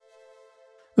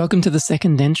Welcome to the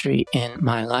second entry in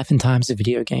my Life and Times of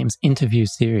Video Games interview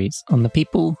series on the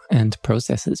people and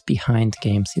processes behind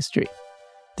games history.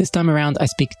 This time around, I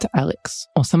speak to Alex,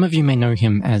 or some of you may know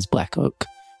him as Blackoak,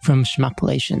 from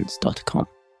shmuplations.com,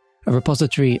 a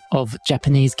repository of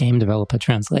Japanese game developer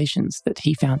translations that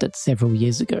he founded several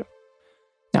years ago.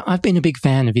 Now, I've been a big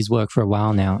fan of his work for a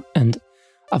while now, and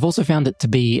I've also found it to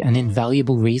be an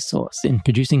invaluable resource in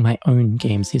producing my own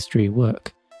games history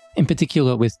work, in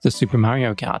particular with the Super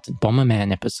Mario Kart and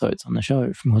Bomberman episodes on the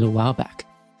show from a little while back.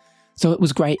 So it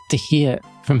was great to hear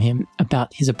from him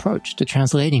about his approach to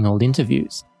translating old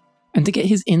interviews, and to get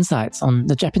his insights on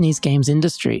the Japanese games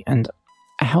industry and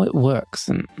how it works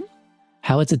and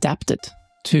how it's adapted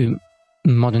to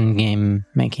modern game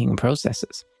making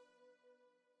processes.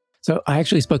 So I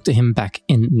actually spoke to him back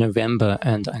in November,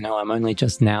 and I know I'm only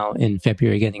just now in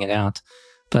February getting it out,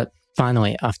 but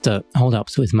finally, after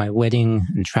hold-ups with my wedding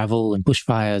and travel and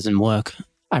bushfires and work,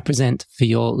 I present for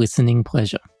your listening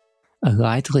pleasure a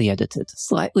lightly edited,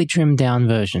 slightly trimmed down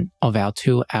version of our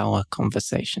 2-hour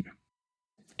conversation.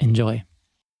 Enjoy.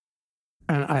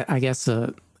 And I guess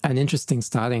an interesting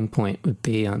starting point would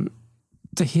be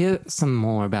to hear some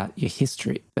more about your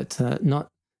history, but not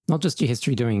just your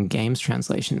history doing games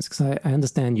translations, because I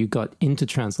understand you got into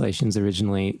translations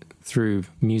originally through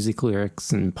music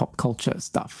lyrics and pop culture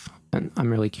stuff. And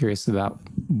I'm really curious about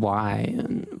why.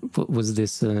 And was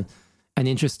this an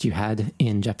interest you had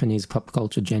in Japanese pop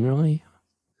culture generally?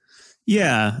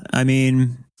 Yeah, I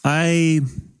mean,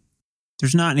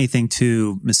 there's not anything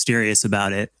too mysterious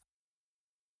about it.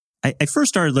 I first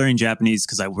started learning Japanese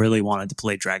because I really wanted to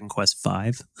play Dragon Quest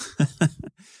V.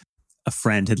 A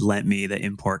friend had lent me the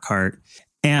import cart.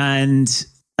 And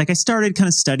I started kind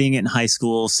of studying it in high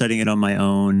school, studying it on my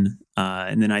own.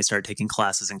 And then I started taking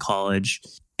classes in college.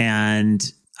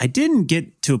 And I didn't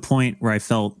get to a point where I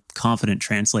felt confident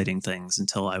translating things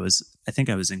until I think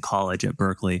I was in college at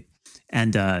Berkeley.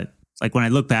 And when I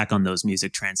look back on those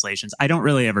music translations, I don't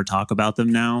really ever talk about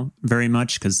them now very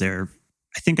much because I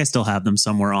think I still have them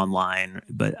somewhere online,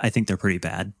 but I think they're pretty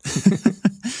bad.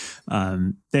 I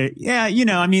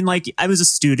was a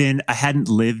student. I hadn't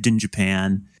lived in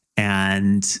Japan,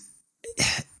 and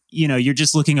you're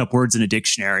just looking up words in a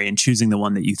dictionary and choosing the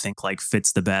one that you think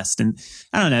fits the best. And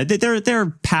I don't know, they're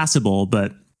passable,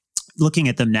 but looking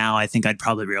at them now, I think I'd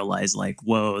probably realize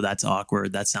whoa, that's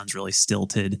awkward. That sounds really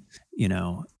stilted,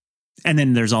 And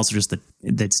then there's also just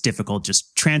that's difficult.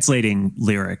 Just translating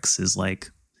lyrics is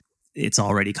it's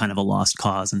already kind of a lost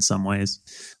cause in some ways,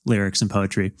 lyrics and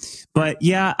poetry. But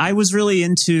yeah,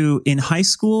 in high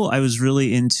school, I was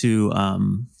really into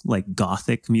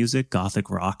Gothic music, Gothic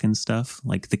rock and stuff,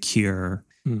 like The Cure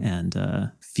and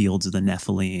Fields of the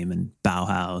Nephilim and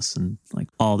Bauhaus and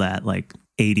all that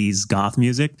 80s goth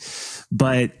music.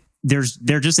 But there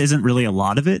just isn't really a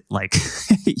lot of it.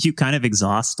 You kind of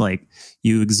exhaust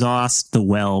the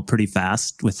well pretty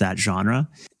fast with that genre.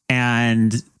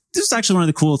 And this is actually one of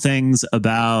the cool things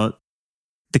about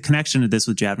the connection of this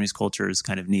with Japanese culture is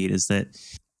kind of neat, is that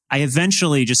I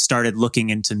eventually just started looking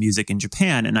into music in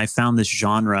Japan, and I found this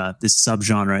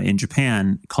subgenre in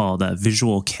Japan called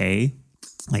visual kei.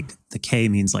 The K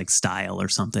means style or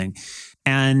something.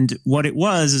 And what it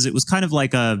was kind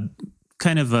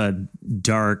of a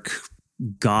dark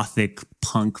gothic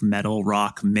punk metal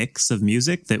rock mix of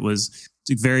music that was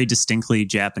very distinctly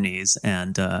Japanese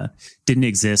and didn't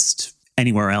exist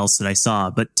anywhere else that I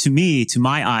saw. But to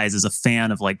my eyes, as a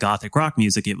fan of gothic rock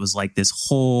music, it was this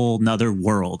whole nother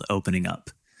world opening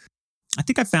up. I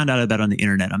think I found out about it on the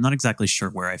internet. I'm not exactly sure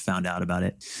where I found out about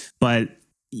it, but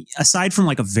aside from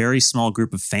a very small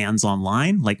group of fans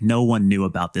online, no one knew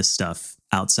about this stuff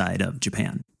outside of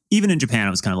Japan. Even in Japan,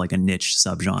 it was kind of a niche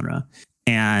subgenre.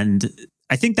 And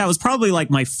I think that was probably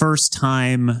my first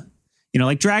time,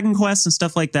 Dragon Quest and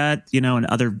stuff like that, and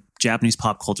other Japanese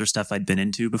pop culture stuff I'd been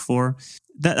into before.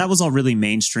 That was all really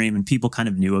mainstream and people kind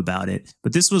of knew about it.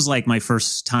 But this was my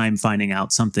first time finding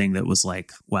out something that was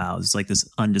wow, it's this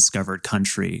undiscovered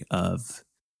country of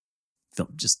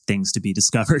just things to be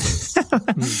discovered.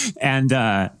 And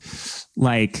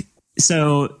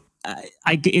so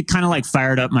it kind of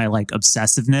fired up my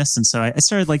obsessiveness. And so I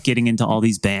started getting into all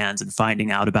these bands and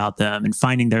finding out about them and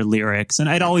finding their lyrics. And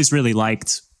I'd always really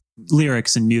liked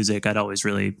lyrics and music. I'd always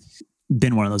really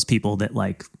been one of those people that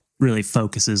really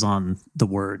focuses on the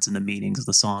words and the meanings of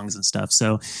the songs and stuff.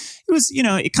 So it was,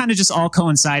 it kind of just all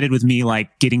coincided with me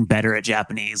getting better at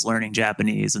Japanese, learning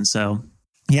Japanese. And so,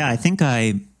 yeah, I think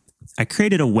I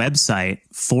created a website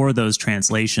for those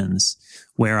translations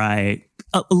where I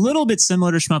a little bit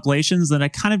similar to Shmuplations, that I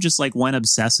kind of just like went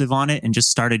obsessive on it and just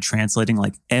started translating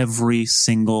like every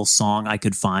single song I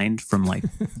could find from like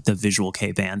the Visual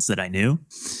K bands that I knew.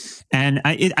 And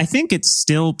I think it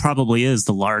still probably is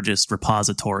the largest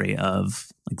repository of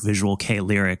like Visual K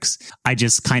lyrics. I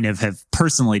just kind of have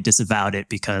personally disavowed it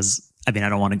because, I mean, I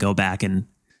don't want to go back and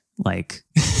like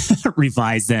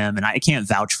revise them, and I can't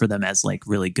vouch for them as like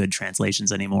really good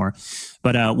translations anymore.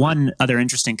 But one other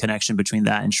interesting connection between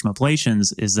that and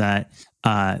Shmuplations is that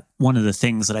one of the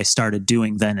things that I started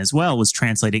doing then as well was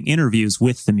translating interviews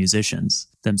with the musicians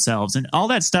themselves. And all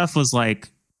that stuff was like,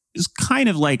 it was kind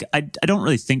of like, I don't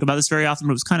really think about this very often,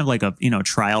 but it was kind of like a,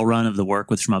 trial run of the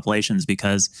work with Shmuplations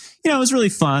because, it was really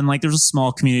fun. Like there's a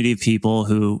small community of people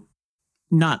who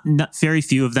not very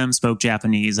few of them spoke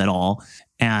Japanese at all.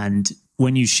 And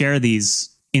when you share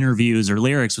these interviews or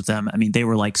lyrics with them, I mean, they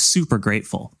were like super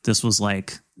grateful. This was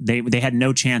like, they had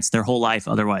no chance their whole life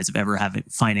otherwise of ever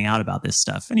finding out about this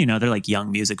stuff. And, they're like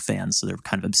young music fans, so they're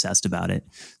kind of obsessed about it.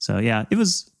 So yeah, it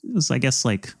was, I guess,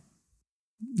 like,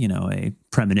 a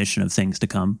premonition of things to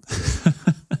come.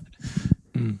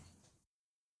 Mm.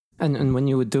 And when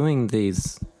you were doing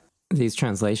these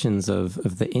translations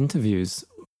of the interviews,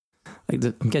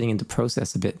 I'm getting into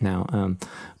process a bit now.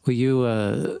 Were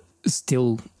you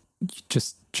still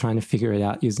just trying to figure it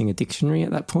out using a dictionary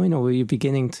at that point, or were you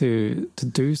beginning to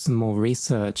do some more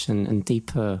research and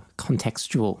deeper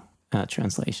contextual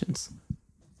translations?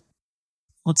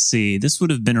 Let's see. This would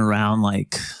have been around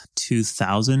like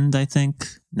 2000, I think,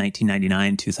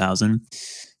 1999, 2000.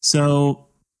 So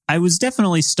I was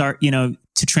definitely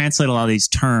to translate a lot of these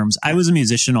terms. I was a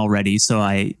musician already, so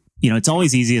it's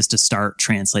always easiest to start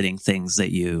translating things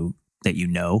that you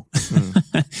know,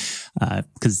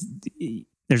 because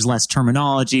there's less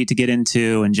terminology to get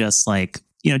into, and just like,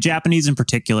 Japanese in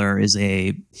particular is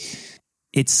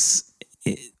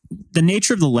the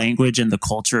nature of the language and the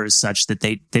culture is such that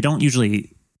they don't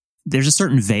usually, there's a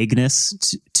certain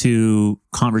vagueness to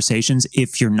conversations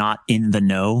if you're not in the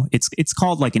know. It's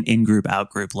called like an in-group,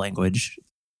 out-group language.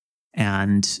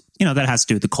 And, that has to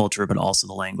do with the culture, but also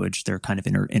the language. They're kind of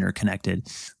interconnected.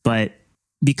 But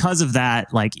because of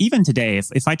that, like even today,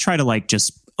 if I try to like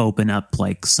just open up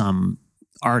like some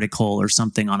article or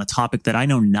something on a topic that I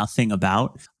know nothing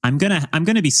about, I'm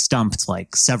gonna be stumped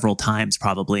like several times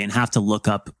probably and have to look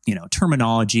up,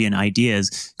 terminology and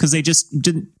ideas because they just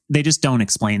don't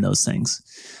explain those things.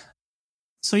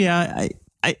 So yeah,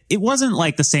 it wasn't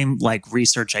like the same like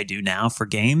research I do now for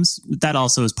games. That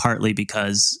also is partly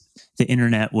because the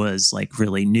internet was like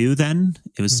really new then.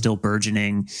 It was still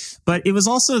burgeoning, but it was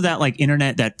also that like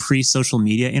internet, that pre-social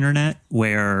media internet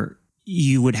where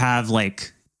you would have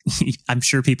like, I'm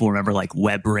sure people remember like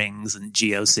web rings and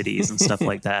GeoCities and stuff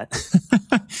like that.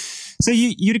 So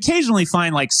you'd occasionally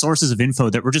find like sources of info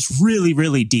that were just really,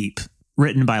 really deep,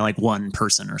 written by like one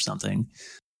person or something.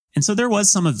 And so there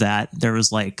was some of that. There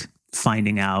was like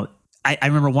finding out. I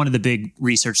remember one of the big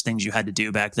research things you had to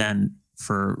do back then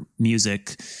for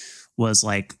music was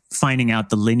like finding out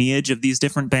the lineage of these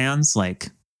different bands, like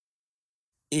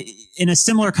in a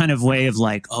similar kind of way of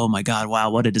like, oh my God, wow,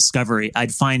 what a discovery.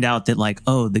 I'd find out that like,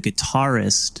 oh, the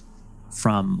guitarist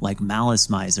from like Malice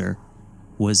Miser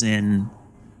was in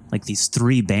like these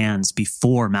 3 bands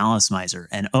before Malice Miser.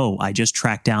 And oh, I just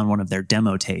tracked down one of their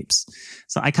demo tapes.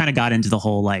 So I kind of got into the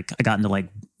whole, like, I got into like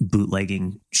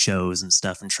bootlegging shows and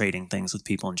stuff and trading things with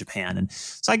people in Japan. And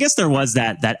so I guess there was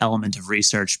that element of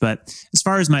research. But as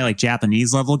far as my like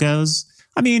Japanese level goes,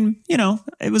 I mean,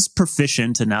 it was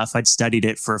proficient enough. I'd studied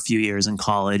it for a few years in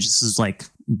college. This is like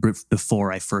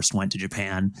before I first went to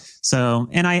Japan. So,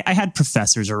 and I had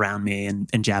professors around me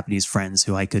and Japanese friends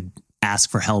who I could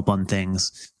ask for help on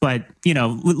things. But,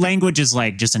 language is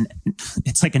like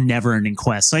it's like a never ending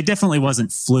quest. So I definitely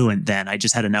wasn't fluent then. I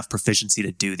just had enough proficiency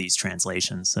to do these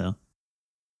translations. So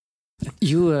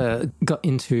you got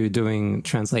into doing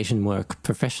translation work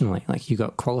professionally, like you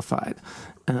got qualified.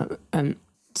 And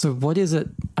so what is it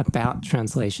about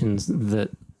translations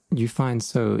that you find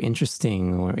so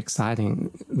interesting or exciting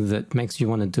that makes you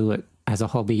want to do it as a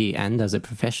hobby and as a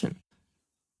profession?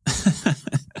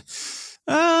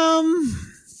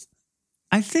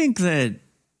 I think that,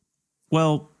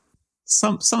 well,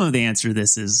 some of the answer to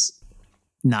this is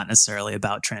not necessarily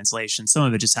about translation. Some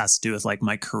of it just has to do with like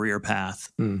my career path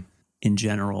in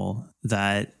general,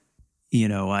 that,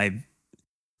 I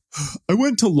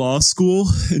went to law school,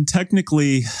 and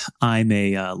technically I'm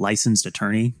a licensed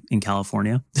attorney in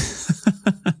California.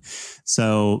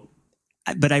 So,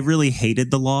 but I really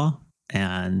hated the law.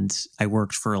 And I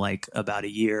worked for like about a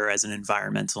year as an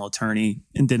environmental attorney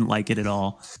and didn't like it at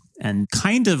all. and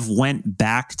kind of went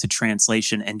back to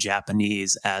translation and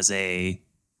Japanese as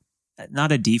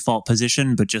not a default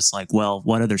position, but just like, well,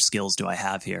 what other skills do I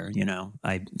have here? You know,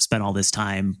 I spent all this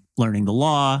time learning the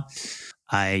law.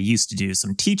 I used to do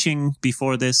some teaching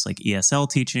before this, like ESL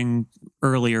teaching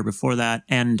earlier before that.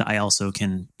 And I also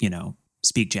can,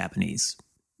 speak Japanese.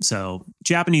 So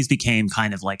Japanese became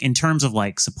kind of like, in terms of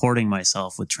like supporting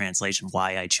myself with translation,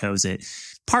 why I chose it.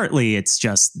 Partly it's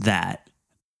just that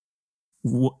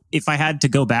if I had to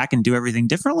go back and do everything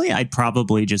differently, I'd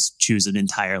probably just choose an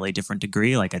entirely different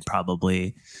degree. Like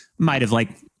might have like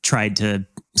tried to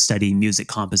study music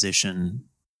composition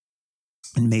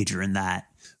and major in that.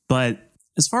 But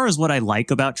as far as what I like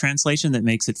about translation that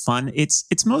makes it fun,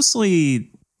 it's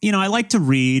mostly, I like to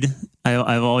read.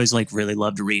 I've always like really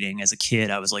loved reading. As a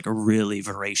kid, I was like a really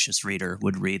voracious reader,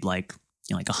 would read like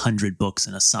 100 books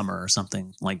in a summer or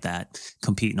something like that,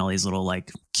 compete in all these little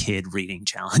like kid reading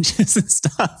challenges and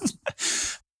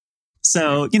stuff.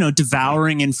 So,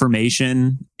 devouring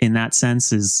information in that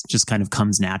sense is just kind of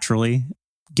comes naturally,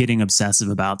 getting obsessive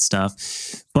about stuff.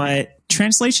 But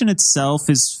translation itself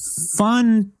is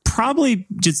fun. Probably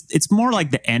just, it's more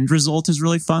like the end result is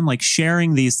really fun, like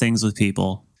sharing these things with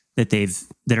people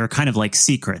that are kind of like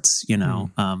secrets,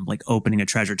 like opening a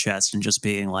treasure chest and just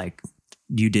being like,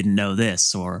 you didn't know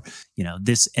this, or,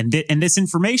 this and this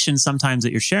information sometimes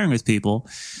that you're sharing with people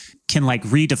can like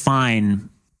redefine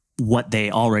what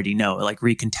they already know, like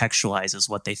recontextualizes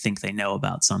what they think they know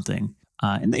about something.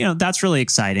 And that's really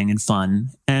exciting and fun.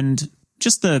 And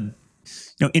just the,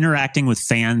 interacting with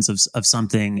fans of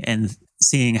something and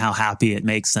seeing how happy it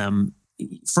makes them.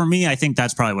 For me, I think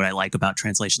that's probably what I like about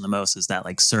translation the most, is that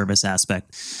like service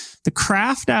aspect. The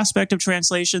craft aspect of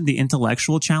translation, the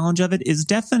intellectual challenge of it is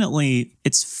definitely,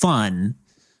 it's fun.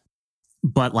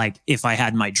 But like if I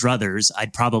had my druthers,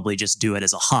 I'd probably just do it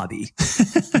as a hobby.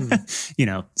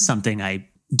 Something I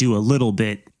do a little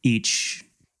bit each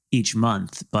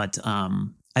month. But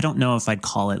I don't know if I'd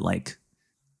call it like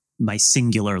my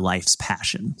singular life's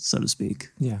passion, so to speak.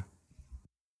 Yeah.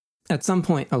 At some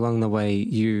point along the way,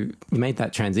 you made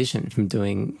that transition from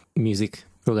doing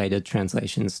music-related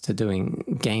translations to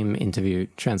doing game interview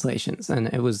translations, and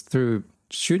it was through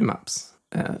shoot 'em ups,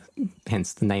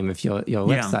 hence the name of your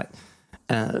website.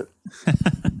 And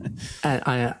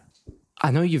I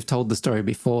know you've told the story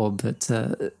before, but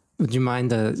would you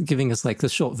mind giving us like the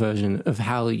short version of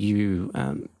how you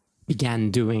began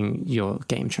doing your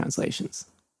game translations?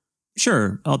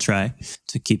 Sure, I'll try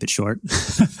to keep it short.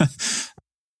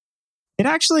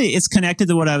 It's connected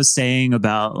to what I was saying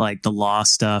about like the law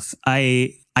stuff.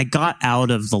 I got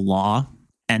out of the law,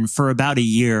 and for about a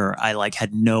year, I like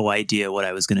had no idea what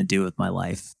I was going to do with my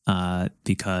life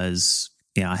because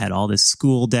I had all this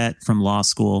school debt from law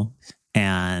school,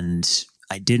 and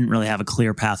I didn't really have a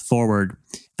clear path forward.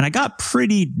 And I got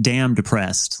pretty damn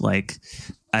depressed. Like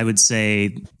I would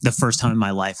say the first time in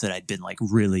my life that I'd been like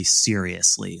really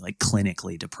seriously, like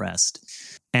clinically depressed.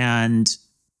 And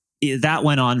that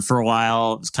went on for a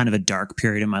while. It was kind of a dark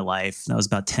period in my life. That was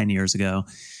about 10 years ago.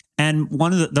 And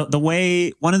one of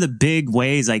the big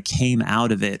ways I came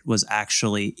out of it was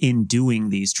actually in doing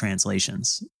these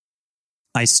translations.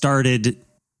 I started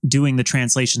doing the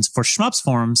translations for Shmups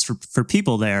forums for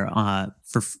people there. I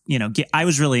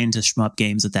was really into shmup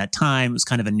games at that time. It was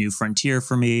kind of a new frontier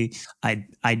for me.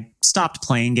 I stopped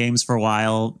playing games for a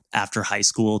while after high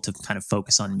school to kind of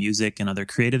focus on music and other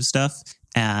creative stuff.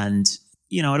 And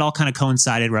it all kind of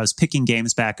coincided where I was picking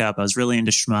games back up. I was really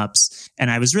into shmups,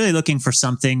 and I was really looking for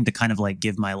something to kind of like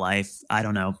give my life, I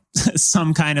don't know,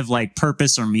 some kind of like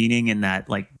purpose or meaning in that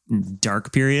like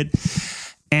dark period.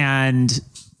 And,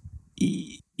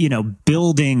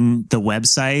 building the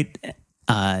website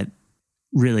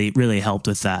really, really helped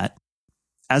with that.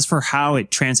 As for how it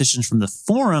transitioned from the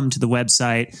forum to the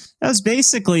website,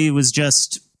 it was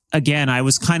just, again, I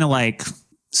was kind of like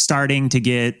starting to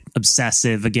get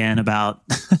obsessive again about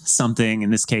something,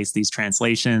 in this case, these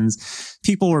translations.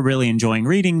 People were really enjoying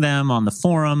reading them on the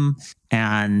forum.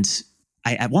 And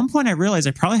at one point I realized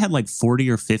I probably had like 40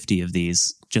 or 50 of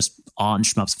these just on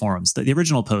Shmups forums. The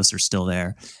original posts are still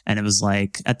there. And it was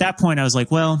like, at that point I was like,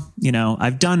 well,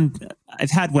 I've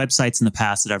had websites in the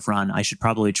past that I've run. I should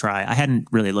probably try. I hadn't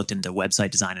really looked into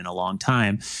website design in a long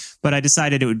time, but I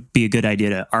decided it would be a good idea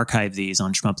to archive these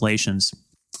on Shmuplations,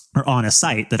 or on a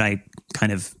site that I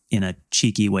kind of, in a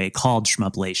cheeky way, called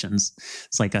Shmuplations.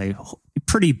 It's like a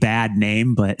pretty bad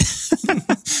name, but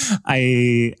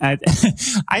I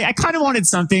kind of wanted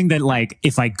something that, like,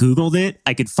 if I Googled it,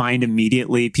 I could find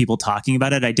immediately people talking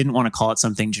about it. I didn't want to call it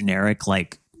something generic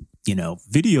like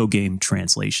video game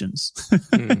translations,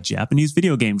 Japanese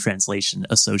Video Game Translation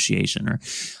Association, or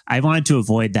I wanted to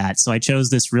avoid that. So I chose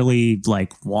this really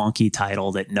like wonky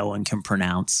title that no one can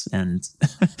pronounce. And,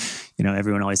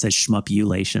 everyone always says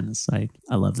shmup-ulations.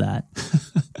 I love that.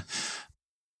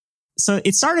 So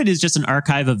it started as just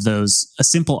a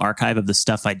simple archive of the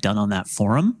stuff I'd done on that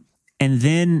forum. And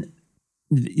then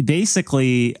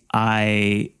basically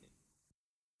I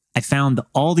found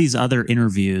all these other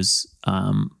interviews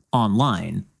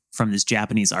online from this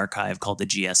Japanese archive called the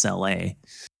GSLA,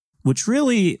 which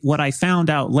really, what I found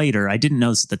out later, I didn't know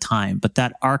this at the time, but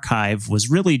that archive was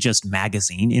really just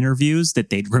magazine interviews that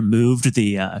they'd removed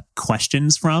the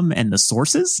questions from and the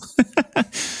sources.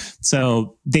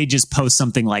 So they just post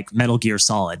something like Metal Gear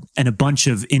Solid and a bunch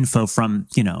of info from,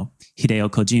 Hideo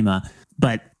Kojima,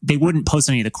 but they wouldn't post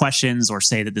any of the questions or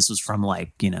say that this was from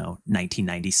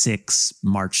 1996,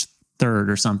 March 3rd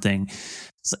or something.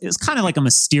 So it was kind of like a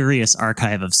mysterious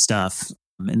archive of stuff.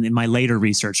 And in my later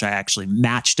research, I actually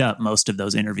matched up most of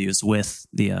those interviews with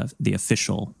the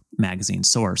official magazine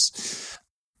source.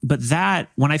 But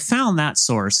when I found that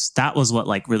source, that was what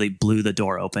really blew the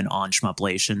door open on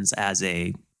Shmuplations as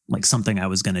something I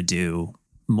was going to do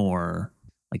more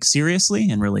seriously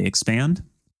and really expand,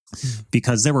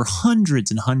 because there were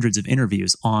hundreds and hundreds of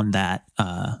interviews on that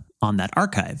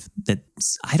archive that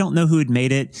I don't know who had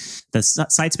made it. The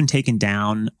site's been taken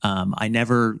down. I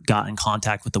never got in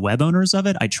contact with the web owners of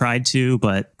it. I tried to,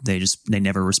 but they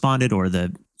never responded, or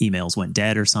the emails went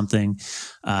dead or something.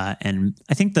 And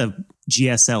I think the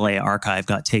GSLA archive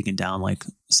got taken down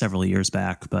several years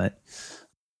back. But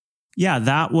yeah,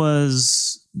 that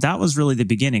was really the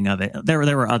beginning of it. There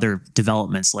were other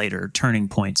developments later, turning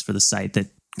points for the site that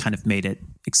kind of made it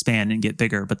expand and get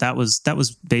bigger. But that was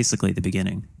basically the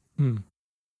beginning.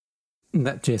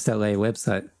 That GSLA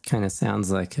website kind of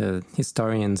sounds like a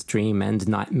historian's dream and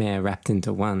nightmare wrapped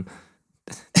into one.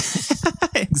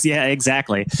 Yeah,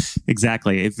 exactly.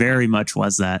 It very much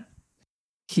was that.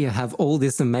 You have all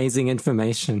this amazing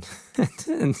information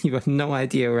and you have no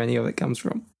idea where any of it comes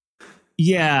from.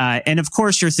 Yeah, and of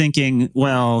course you're thinking,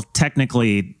 well,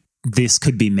 technically this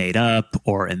could be made up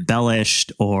or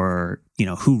embellished, or,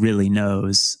 who really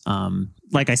knows?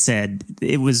 Like I said,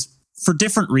 it was, for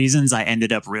different reasons, I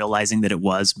ended up realizing that it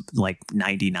was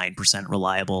 99%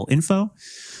 reliable info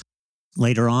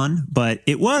later on. But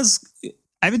it was,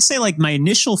 I would say, my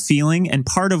initial feeling, and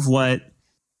part of what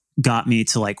got me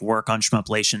to work on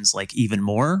Shmuplations even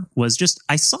more, was just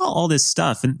I saw all this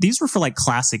stuff, and these were for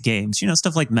classic games,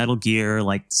 stuff like Metal Gear,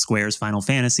 Square's Final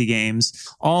Fantasy games,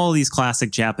 all these classic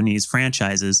Japanese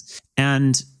franchises.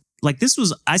 And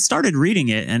I started reading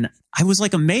it, and I was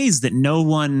amazed that no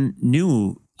one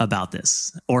knew about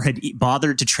this or had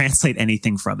bothered to translate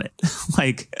anything from it.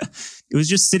 It was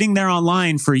just sitting there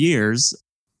online for years.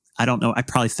 I don't know. I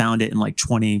probably found it in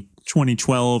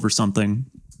 2012 or something,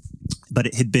 but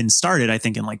it had been started, I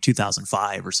think, in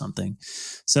 2005 or something.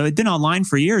 So it'd been online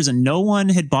for years and no one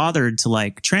had bothered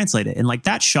to translate it. And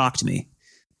that shocked me,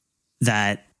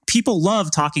 that people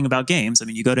love talking about games. I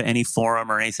mean, you go to any forum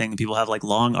or anything and people have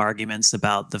long arguments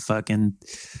about the fucking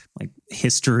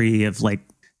history of the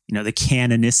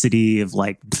canonicity of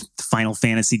Final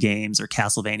Fantasy games or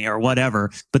Castlevania or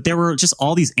whatever. But there were just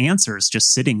all these answers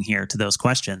just sitting here to those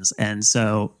questions. And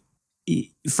so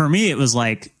for me, it was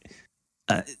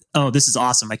oh, this is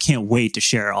awesome. I can't wait to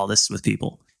share all this with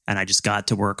people. And I just got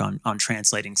to work on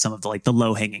translating some of the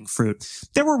low hanging fruit.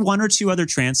 There were one or two other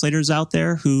translators out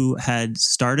there who had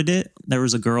started it. There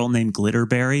was a girl named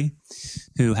Glitterberry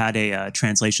who had a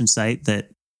translation site that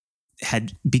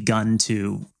had begun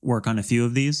to work on a few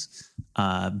of these.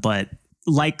 But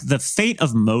the fate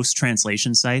of most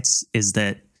translation sites is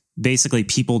that basically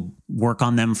people work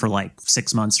on them for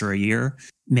 6 months or a year,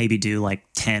 maybe do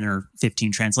 10 or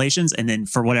 15 translations. And then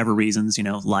for whatever reasons,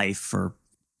 life or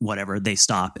whatever, they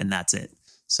stop and that's it.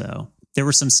 So there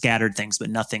were some scattered things, but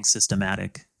nothing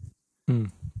systematic.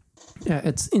 Yeah,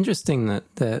 it's interesting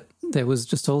that there was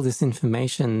just all this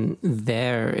information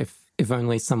there if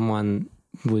only someone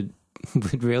would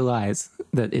realize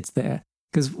that it's there.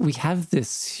 Because we have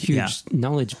this huge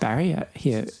knowledge barrier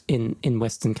here in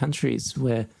Western countries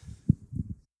where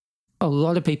a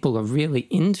lot of people are really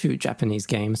into Japanese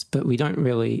games, but we don't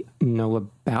really know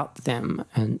about them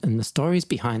and the stories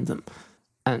behind them.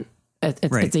 And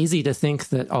it's easy to think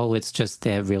that, it's just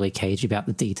they're really cagey about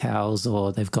the details,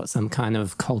 or they've got some kind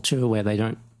of culture where they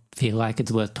don't feel like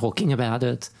it's worth talking about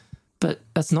it. But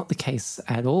that's not the case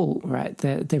at all, right?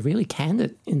 They're really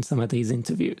candid in some of these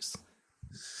interviews.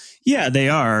 Yeah, they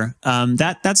are.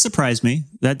 That surprised me.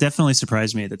 That definitely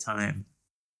surprised me at the time.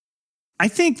 I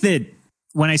think that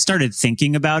when I started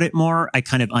thinking about it more, I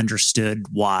kind of understood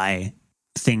why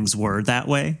things were that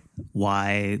way,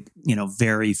 why,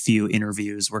 very few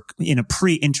interviews were in a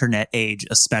pre-internet age,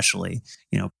 especially,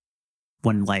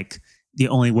 when like the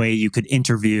only way you could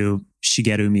interview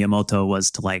Shigeru Miyamoto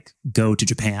was to like go to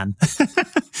Japan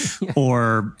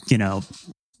or,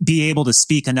 be able to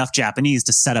speak enough Japanese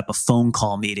to set up a phone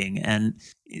call meeting. And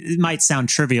it might sound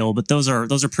trivial, but those are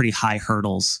pretty high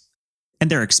hurdles, and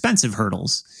they're expensive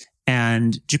hurdles.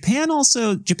 And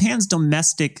Japan's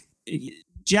domestic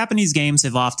Japanese games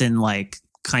have often like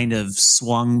kind of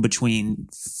swung between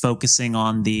focusing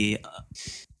on the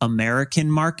American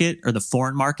market or the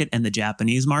foreign market and the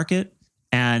Japanese market.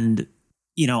 And,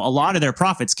 a lot of their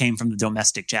profits came from the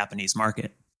domestic Japanese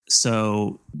market.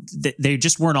 So they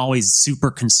just weren't always super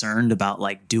concerned about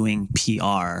like doing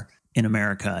PR in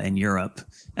America and Europe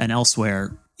and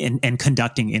elsewhere and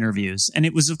conducting interviews. And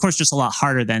it was, of course, just a lot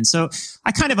harder then. So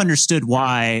I kind of understood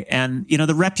why. And,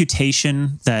 the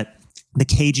reputation that the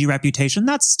KG reputation,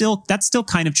 that's still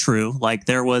kind of true. Like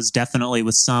there was definitely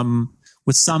with some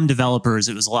developers,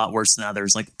 it was a lot worse than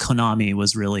others. Like Konami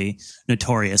was really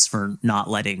notorious for not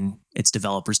letting its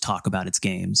developers talk about its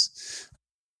games.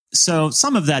 So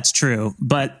some of that's true,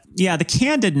 but yeah, the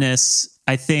candidness,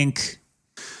 I think,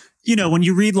 when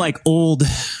you read like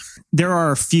there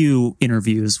are a few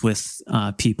interviews with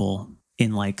people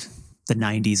in like the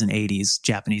 90s and 80s,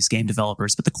 Japanese game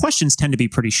developers, but the questions tend to be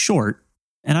pretty short.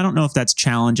 And I don't know if that's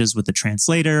challenges with the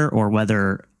translator or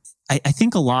whether I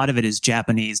think a lot of it is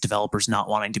Japanese developers not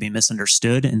wanting to be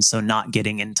misunderstood. And so not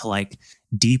getting into like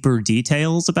deeper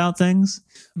details about things.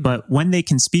 But when they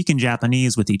can speak in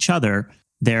Japanese with each other,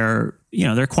 they're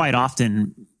quite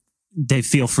often, they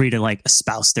feel free to like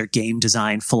espouse their game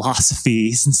design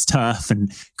philosophies and stuff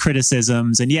and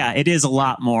criticisms. And yeah, it's a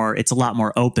lot more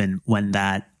open when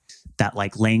that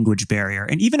like language barrier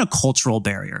and even a cultural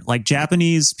barrier, like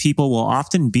Japanese people will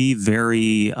often be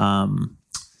very,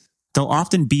 they'll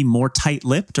often be more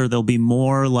tight-lipped, or they'll be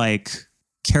more like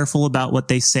careful about what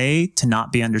they say to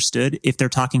not be understood if they're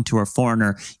talking to a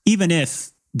foreigner, even if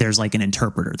there's like an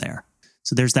interpreter there.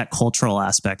 So there's that cultural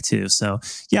aspect too. So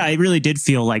yeah, it really did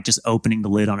feel like just opening the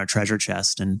lid on a treasure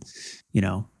chest. And,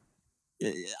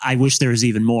 I wish there was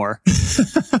even more,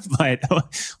 but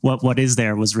what is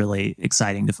there was really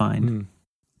exciting to find.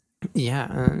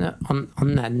 Yeah.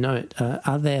 On that note,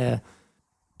 are there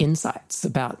insights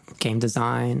about game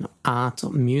design, art,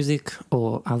 or music,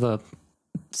 or other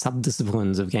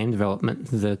subdisciplines of game development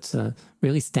that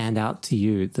really stand out to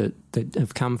you that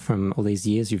have come from all these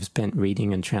years you've spent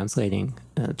reading and translating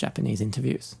Japanese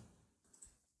interviews?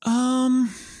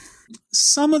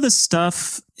 Some of the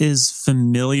stuff is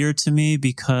familiar to me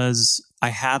because I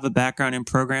have a background in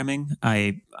programming.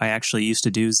 I actually used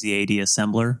to do Z80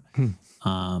 assembler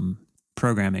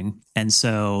programming. And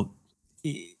so,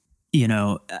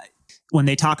 when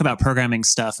they talk about programming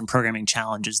stuff and programming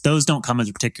challenges, those don't come as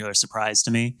a particular surprise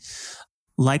to me.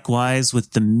 Likewise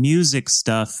with the music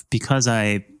stuff, because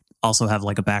I also have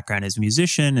like a background as a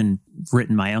musician and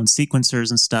written my own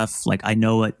sequencers and stuff, like I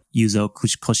know what Yuzo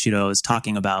Koshiro is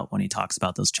talking about when he talks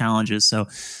about those challenges. So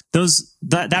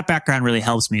that background really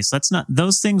helps me. So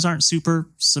those things aren't super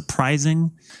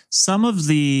surprising.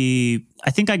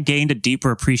 I think I gained a deeper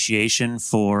appreciation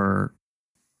for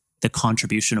the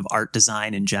contribution of art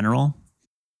design in general,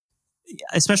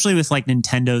 especially with like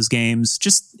Nintendo's games.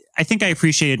 I think I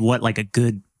appreciated what like a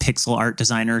good pixel art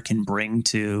designer can bring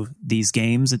to these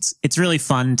games. It's really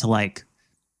fun to like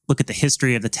look at the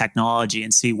history of the technology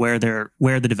and see where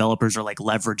the developers are like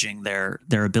leveraging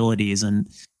their abilities. And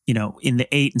in the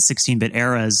 8 and 16-bit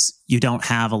eras, you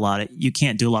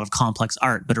can't do a lot of complex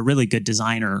art, but a really good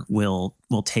designer will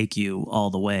take you all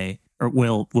the way, or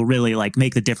will really like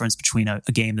make the difference between a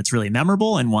game that's really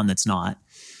memorable and one that's not.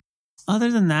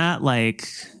 Other than that, like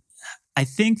I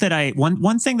think that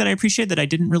one thing that I appreciate that I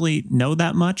didn't really know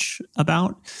that much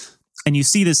about, and you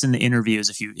see this in the interviews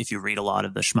if you read a lot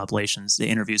of the Shmuplations, the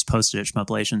interviews posted at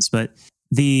Shmuplations, but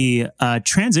the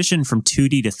transition from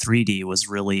 2D to 3D was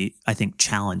really, I think,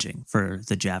 challenging for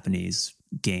the Japanese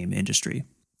game industry.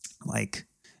 Like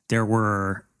it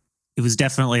was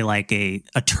definitely like a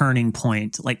turning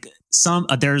point. Like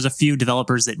there's a few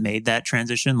developers that made that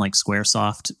transition, like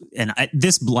Squaresoft. And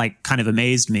this like kind of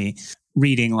amazed me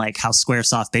reading like how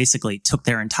Squaresoft basically took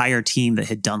their entire team that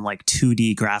had done like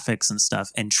 2D graphics and stuff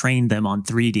and trained them on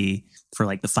 3D for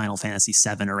like the Final Fantasy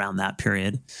VII around that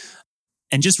period.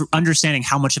 And just understanding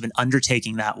how much of an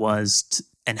undertaking that was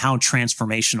and how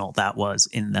transformational that was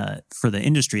for the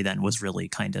industry then was really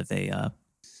kind of it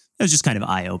was just kind of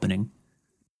eye-opening.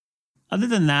 Other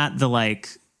than that,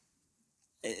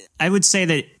 I would say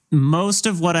that most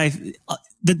of what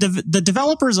the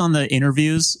developers on the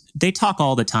interviews, they talk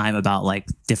all the time about like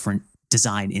different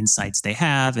design insights they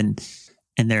have and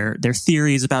their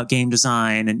theories about game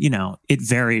design. And, it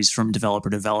varies from developer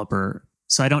to developer.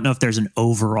 So I don't know if there's an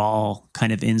overall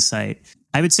kind of insight.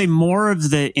 I would say more of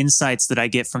the insights that I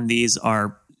get from these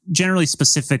are generally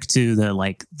specific to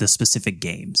the specific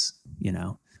games,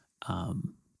 the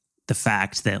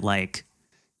fact that like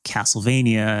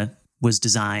Castlevania was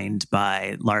designed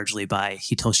largely by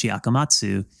Hitoshi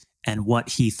Akamatsu and what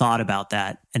he thought about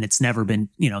that. And it's never been,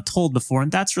 told before.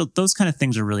 And those kind of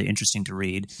things are really interesting to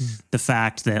read. The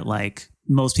fact that like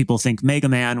most people think Mega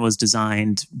Man was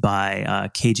designed by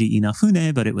Keiji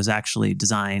Inafune, but it was actually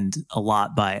designed a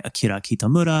lot by Akira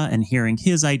Kitamura, and hearing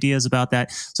his ideas about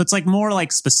that. So it's like more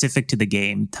like specific to the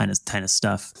game kind of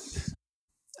stuff.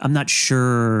 I'm not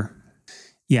sure.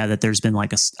 Yeah, that there's been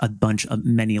like a bunch of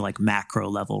many like macro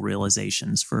level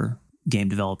realizations for game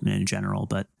development in general,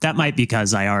 but that might be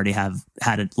because I already have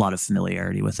had a lot of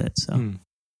familiarity with it. So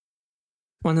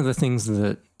one of the things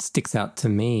that sticks out to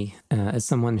me as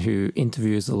someone who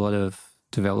interviews a lot of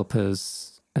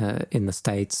developers in the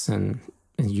States and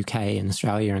in the UK and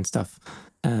Australia and stuff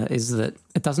is that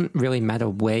it doesn't really matter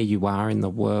where you are in the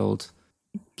world.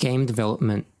 Game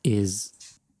development is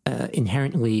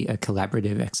inherently a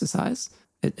collaborative exercise.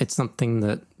 It's something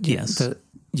that, that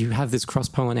you have this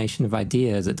cross-pollination of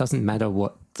ideas. It doesn't matter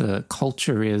what the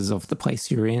culture is of the place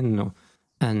you're in,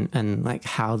 and like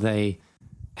how they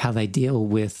deal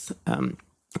with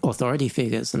authority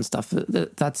figures and stuff.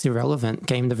 That's irrelevant.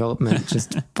 Game development,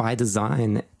 just by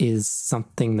design, is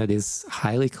something that is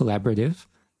highly collaborative,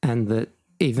 and that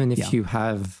even if you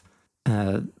have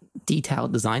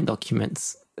detailed design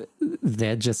documents,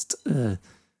 they're just a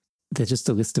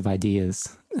list of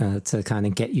ideas to kind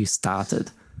of get you started.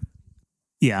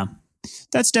 Yeah,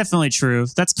 that's definitely true.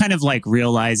 That's kind of like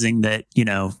realizing that,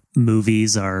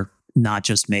 movies are not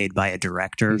just made by a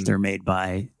director. They're made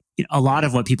by a lot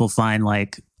of what people find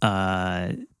like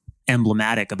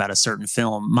emblematic about a certain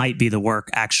film might be the work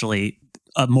actually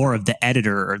more of the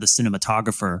editor or the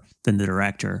cinematographer than the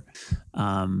director.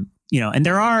 And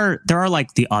there are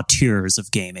like the auteurs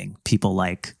of gaming, people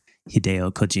like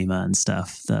Hideo Kojima and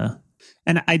stuff.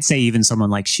 And I'd say even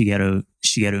someone like Shigeru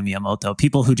Miyamoto,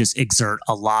 people who just exert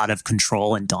a lot of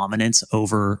control and dominance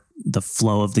over the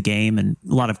flow of the game and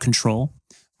a lot of control.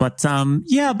 But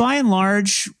by and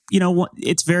large,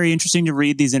 it's very interesting to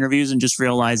read these interviews and just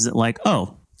realize that like,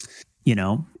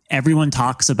 everyone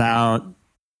talks about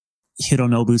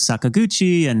Hironobu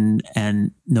Sakaguchi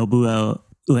and Nobuo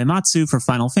Uematsu for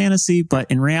Final Fantasy, but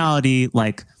in reality,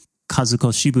 like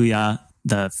Kazuko Shibuya,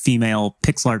 the female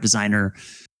pixel art designer,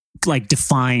 like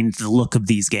defined the look of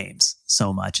these games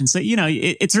so much. And so,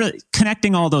 it's really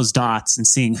connecting all those dots and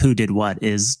seeing who did what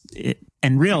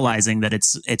and realizing that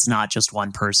it's not just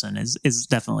one person is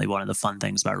definitely one of the fun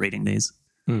things about reading these.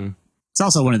 It's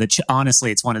also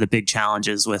honestly, it's one of the big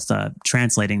challenges with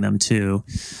translating them too,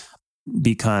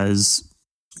 because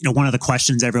one of the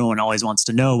questions everyone always wants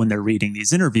to know when they're reading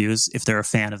these interviews, if they're a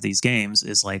fan of these games,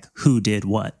 is like, who did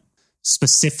what?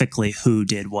 Specifically, who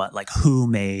did what? Like, who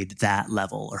made that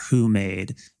level or who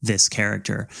made this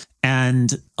character?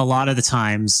 And a lot of the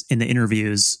times in the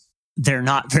interviews, they're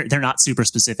not super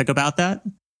specific about that.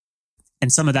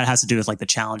 And some of that has to do with like the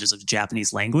challenges of the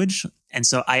Japanese language. And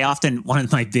so I often, one of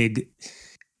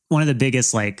the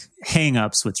biggest like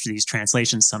hangups with these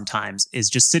translations sometimes is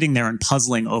just sitting there and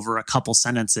puzzling over a couple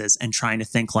sentences and trying to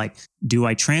think like, do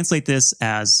I translate this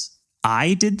as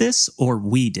I did this or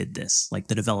we did this, like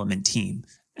the development team?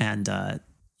 And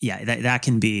that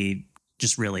can be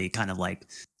just really kind of like,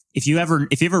 if you ever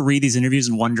read these interviews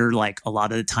and wonder, like a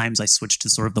lot of the times I switch to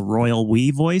sort of the royal we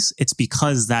voice, it's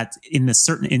because that in a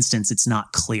certain instance, it's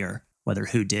not clear whether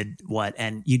who did what.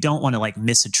 And you don't want to like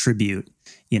misattribute,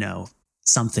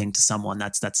 something to someone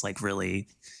that's like really,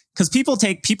 because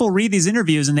people read these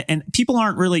interviews and people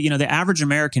aren't really, the average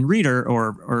American reader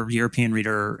or European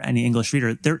reader or any English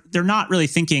reader, they're not really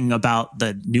thinking about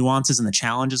the nuances and the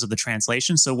challenges of the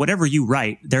translation. So whatever you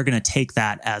write, they're going to take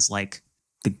that as like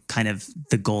the kind of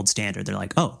the gold standard. They're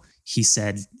like, oh, he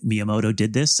said Miyamoto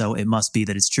did this, so it must be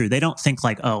that it's true. They don't think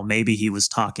like, oh, maybe he was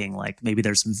talking like maybe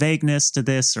there's some vagueness to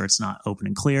this or it's not open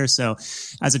and clear. So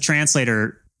as a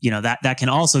translator, that can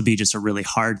also be just a really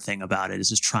hard thing about it, is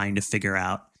just trying to figure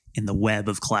out in the web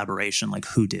of collaboration, like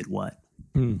who did what.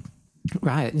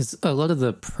 Right. It's a lot of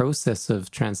the process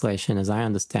of translation, as I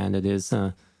understand it, is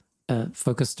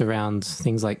focused around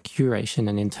things like curation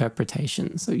and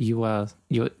interpretation. So you are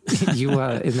in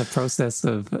the process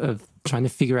of trying to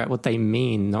figure out what they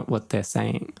mean, not what they're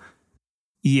saying.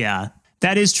 Yeah,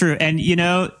 that is true. And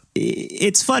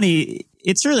it's funny.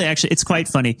 It's really it's quite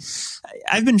funny.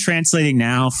 I've been translating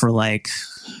now for like,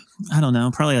 I don't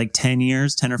know, probably like 10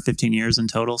 or 15 years in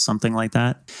total, something like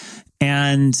that.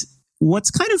 And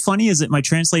what's kind of funny is that my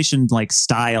translation like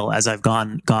style as I've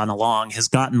gone along has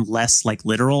gotten less like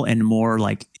literal and more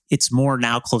like, it's more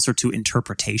now closer to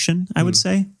interpretation, I would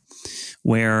say,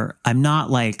 where I'm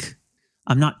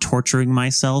not torturing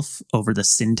myself over the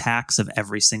syntax of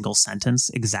every single sentence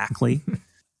exactly.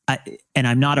 And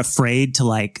I'm not afraid to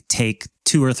like take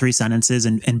 2 or 3 sentences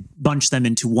and bunch them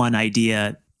into one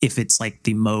idea if it's like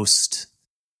the most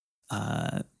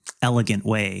elegant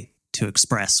way to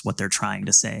express what they're trying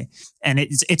to say. And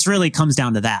it's really comes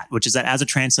down to that, which is that as a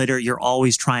translator, you're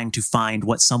always trying to find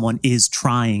what someone is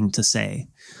trying to say.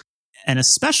 And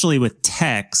especially with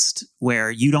text,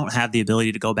 where you don't have the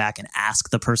ability to go back and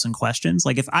ask the person questions.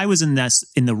 Like if I was in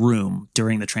the room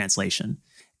during the translation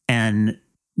and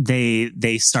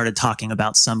they started talking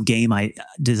about some game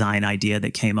design idea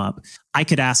that came up, I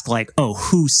could ask like, oh,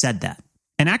 who said that?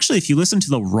 And actually, if you listen to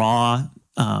the raw,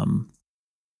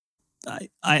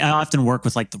 I often work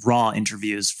with like the raw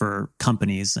interviews for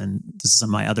companies, and this is some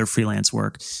of my other freelance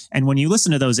work. And when you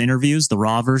listen to those interviews, the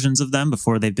raw versions of them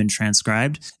before they've been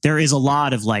transcribed, there is a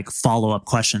lot of like follow-up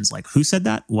questions like, who said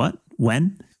that? What?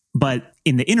 When? But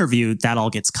in the interview, that all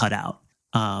gets cut out.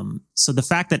 So the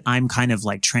fact that I'm kind of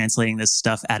like translating this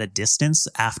stuff at a distance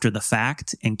after the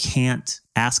fact and can't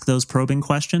ask those probing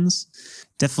questions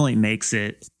definitely makes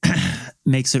it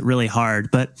really hard.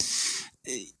 But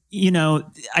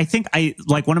I think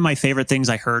like one of my favorite things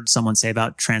I heard someone say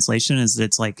about translation is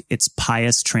that it's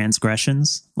pious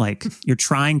transgressions. Like you're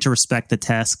trying to respect the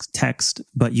text,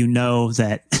 but you know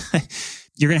that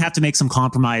you're going to have to make some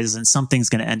compromises and something's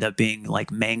going to end up being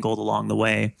like mangled along the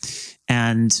way.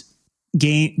 And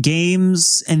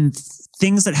games and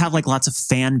things that have like lots of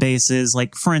fan bases,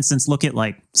 like for instance, look at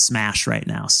like Smash right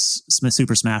now,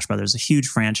 Super Smash Brothers, a huge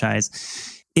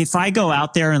franchise. If I go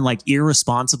out there and like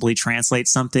irresponsibly translate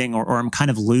something or I'm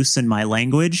kind of loose in my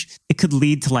language, it could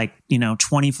lead to like,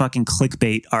 20 fucking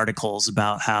clickbait articles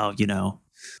about how,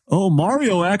 oh,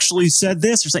 Mario actually said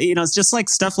this or something, it's just like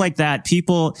stuff like that.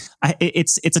 People,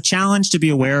 it's a challenge to be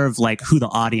aware of like who the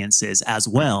audience is as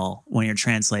well when you're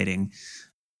translating.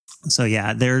 So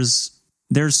yeah, there's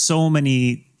so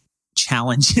many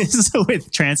challenges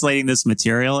with translating this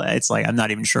material. It's like, I'm not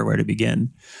even sure where to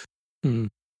begin.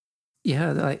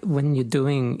 Yeah, like when you're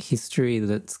doing history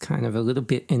that's kind of a little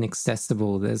bit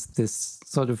inaccessible, there's this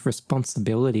sort of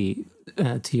responsibility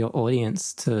to your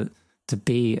audience to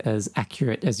be as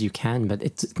accurate as you can, but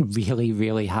it's really,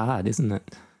 really hard, isn't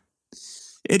it?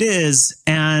 It is.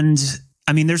 And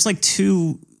I mean, there's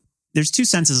two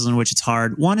senses in which it's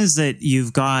hard. One is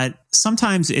that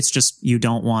sometimes it's just you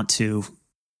don't want to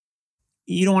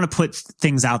put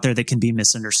things out there that can be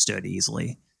misunderstood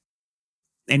easily.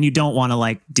 And you don't want to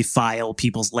like defile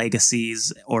people's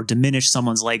legacies or diminish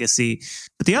someone's legacy.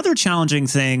 But the other challenging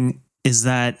thing is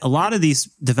that a lot of these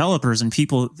developers and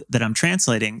people that I'm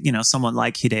translating, someone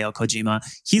like Hideo Kojima,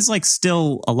 he's like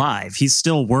still alive. He's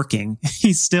still working.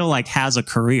 He still like has a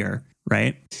career,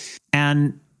 right?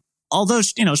 And although,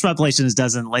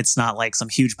 Shwepulations it's not like some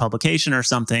huge publication or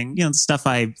something, the stuff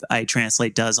I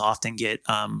translate does often get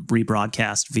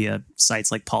rebroadcast via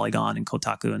sites like Polygon and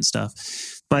Kotaku and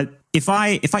stuff. But if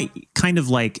I kind of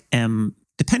like am,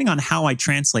 depending on how I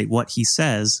translate what he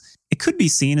says, it could be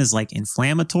seen as like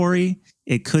inflammatory.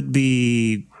 It could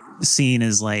be seen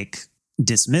as like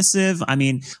dismissive. I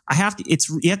mean,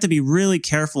 you have to be really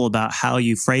careful about how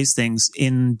you phrase things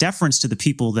in deference to the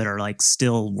people that are like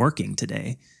still working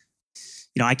today.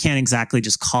 I can't exactly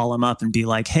just call him up and be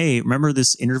like, hey, remember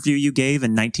this interview you gave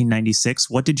in 1996?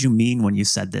 What did you mean when you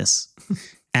said this?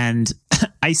 And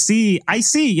I see,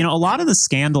 a lot of the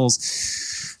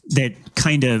scandals that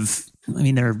kind of, I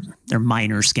mean, they're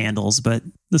minor scandals, but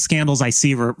the scandals I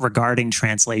see regarding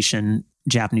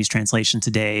Japanese translation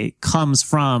today comes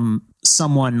from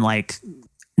someone like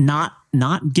not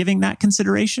giving that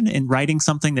consideration and writing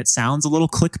something that sounds a little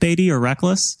clickbaity or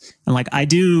reckless. And like, I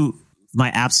do my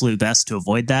absolute best to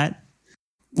avoid that,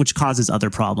 which causes other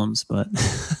problems, but...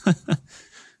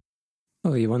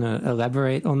 Oh, you want to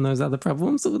elaborate on those other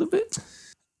problems a little bit?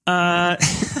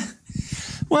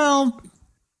 Well,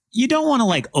 you don't want to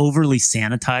like overly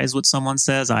sanitize what someone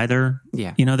says either.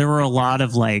 Yeah. There were a lot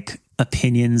of like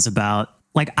opinions about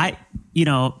like, I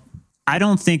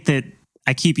don't think that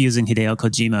I keep using Hideo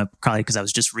Kojima probably because I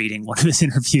was just reading one of his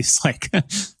interviews like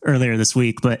earlier this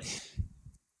week, but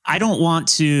I don't want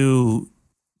to,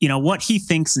 what he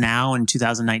thinks now in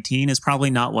 2019 is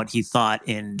probably not what he thought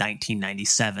in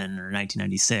 1997 or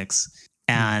 1996.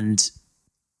 And,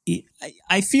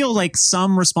 I feel like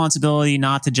some responsibility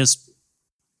not to just,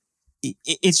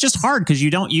 it's just hard because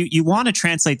you want to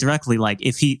translate directly. Like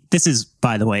if this is,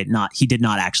 by the way, he did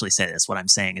not actually say this. What I'm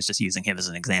saying is just using him as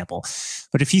an example.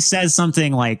 But if he says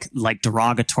something like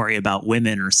derogatory about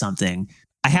women or something,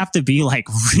 I have to be like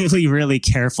really, really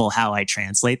careful how I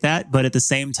translate that. But at the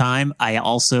same time, I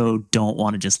also don't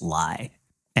want to just lie.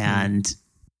 And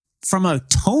from a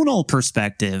tonal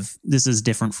perspective, this is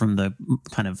different from the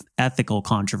kind of ethical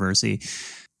controversy.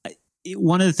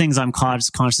 One of the things I'm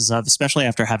conscious of, especially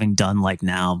after having done like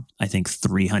now, I think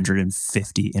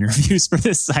 350 interviews for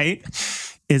this site,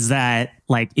 is that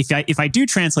like if I do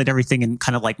translate everything in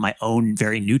kind of like my own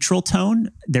very neutral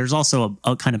tone, there's also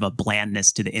a kind of a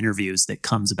blandness to the interviews that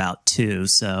comes about too.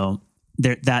 So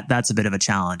that's a bit of a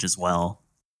challenge as well.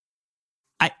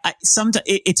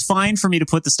 It's fine for me to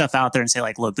put the stuff out there and say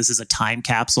like, look, this is a time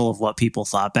capsule of what people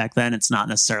thought back then. It's not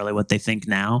necessarily what they think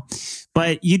now,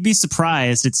 but you'd be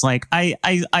surprised. It's like, I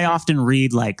often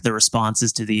read like the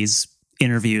responses to these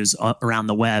interviews around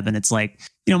the web. And it's like,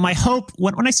 my hope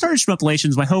when I started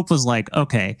Shmuplations, my hope was like,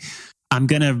 okay, I'm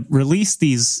going to release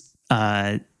these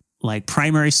like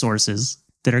primary sources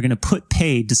that are going to put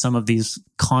paid to some of these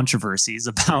controversies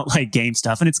about like game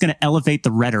stuff. And it's going to elevate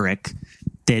the rhetoric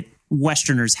that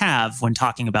Westerners have when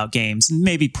talking about games, and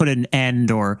maybe put an end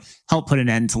or help put an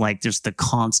end to like just the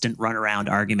constant runaround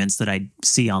arguments that I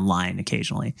see online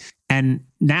occasionally. And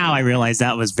now I realize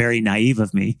that was very naive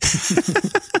of me.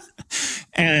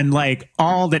 And like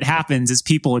all that happens is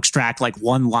people extract like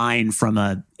one line from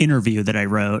a interview that I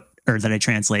wrote or that I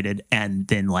translated and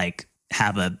then like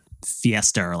have a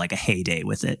fiesta or like a heyday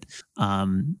with it.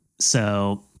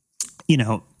 So,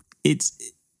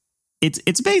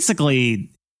 it's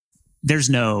basically, there's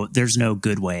no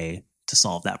good way to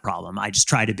solve that problem. I just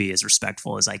try to be as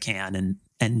respectful as I can.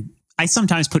 And I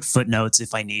sometimes put footnotes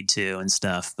if I need to and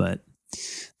stuff. But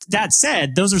that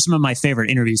said, those are some of my favorite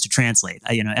interviews to translate.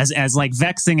 As like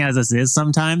vexing as this is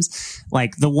sometimes,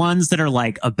 like the ones that are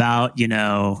like about,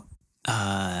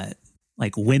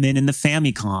 like women in the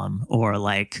Famicom or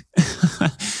like,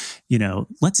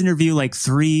 let's interview like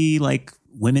 3 like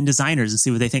women designers and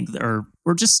see what they think, or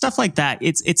just stuff like that.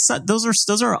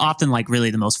 Those are often like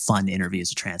really the most fun interviews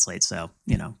to translate. So,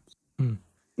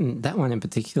 That one in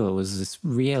particular was this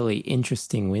really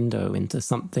interesting window into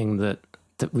something that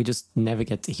we just never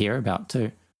get to hear about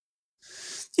too.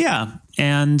 Yeah.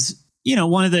 And,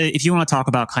 if you want to talk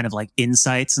about kind of like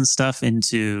insights and stuff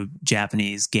into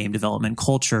Japanese game development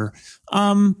culture,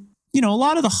 a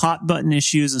lot of the hot button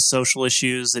issues and social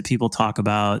issues that people talk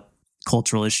about,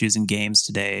 cultural issues in games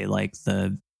today, like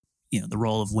the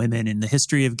role of women in the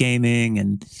history of gaming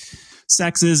and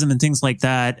sexism and things like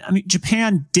that. I mean,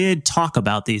 Japan did talk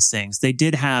about these things. They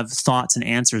did have thoughts and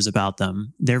answers about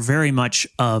them. They're very much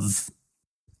of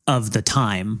the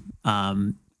time.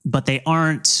 But they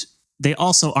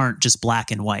also aren't just black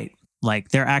and white. Like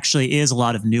there actually is a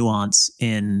lot of nuance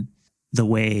in the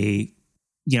way,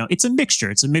 it's a mixture.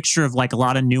 It's a mixture of like a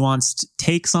lot of nuanced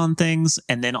takes on things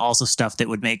and then also stuff that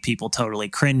would make people totally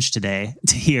cringe today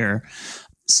to hear.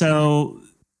 So,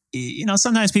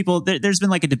 sometimes there's been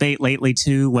like a debate lately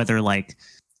too, whether like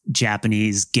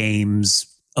Japanese games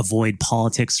avoid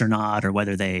politics or not, or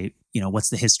whether they, what's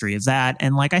the history of that.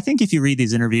 And like, I think if you read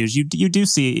these interviews, you do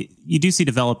see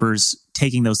developers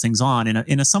taking those things on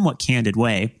in a somewhat candid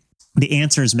way. The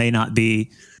answers may not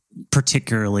be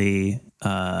particularly,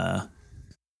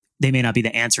 they may not be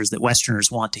the answers that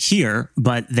Westerners want to hear,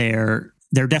 but they're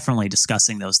definitely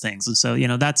discussing those things. And so,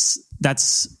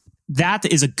 that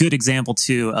is a good example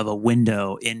too of a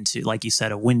window into, like you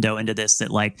said, a window into this,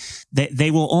 that like they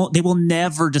will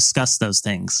never discuss those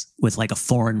things with like a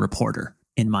foreign reporter,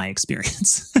 in my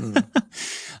experience.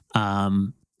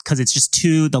 Because it's just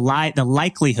the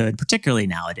likelihood, particularly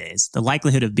nowadays, the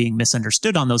likelihood of being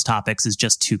misunderstood on those topics is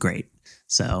just too great.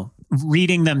 So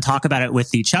reading them talk about it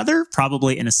with each other,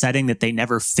 probably in a setting that they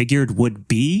never figured would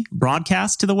be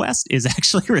broadcast to the West, is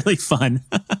actually really fun.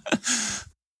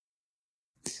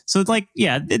 So like,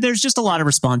 yeah, there's just a lot of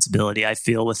responsibility I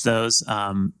feel with those.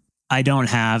 I don't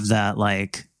have that,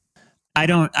 like, I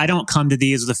don't come to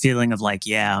these with a feeling of like,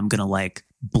 yeah, I'm going to like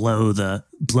blow the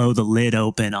lid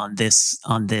open on this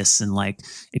and like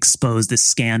expose this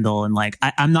scandal. And like,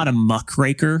 I'm not a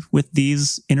muckraker with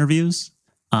these interviews.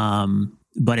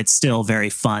 But it's still very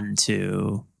fun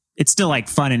it's still like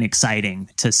fun and exciting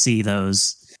to see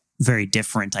those very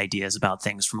different ideas about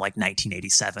things from like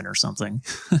 1987 or something.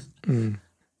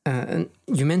 And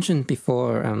you mentioned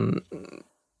before,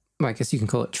 well, I guess you can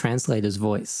call it translator's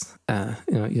voice,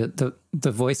 the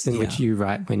voice in which you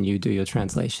write when you do your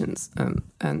translations.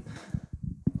 And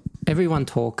everyone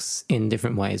talks in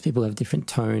different ways. People have different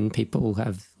tone. People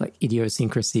have like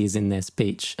idiosyncrasies in their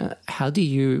speech. How do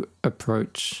you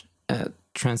approach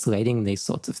translating these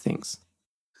sorts of things?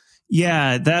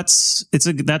 Yeah, that's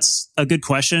a good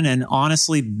question. And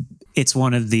honestly, it's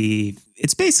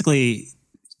basically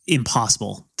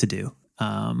impossible to do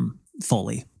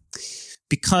fully,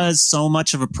 because so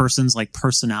much of a person's like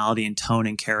personality and tone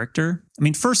and character. I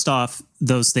mean, first off,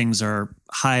 those things are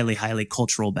highly, highly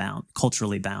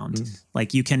culturally bound.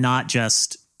 Like you cannot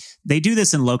just, they do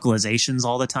this in localizations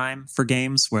all the time for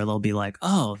games where they'll be like,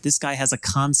 oh, this guy has a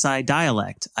Kansai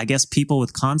dialect. I guess people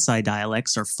with Kansai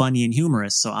dialects are funny and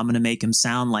humorous, so I'm going to make him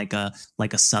sound like a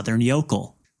Southern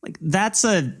yokel. Like that's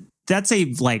a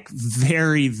like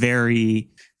very, very,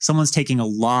 someone's taking a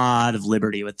lot of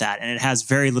liberty with that. And it has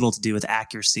very little to do with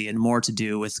accuracy and more to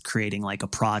do with creating like a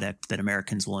product that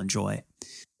Americans will enjoy.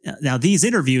 Now, these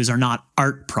interviews are not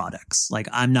art products. Like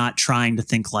I'm not trying to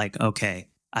think like, okay,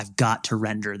 I've got to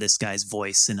render this guy's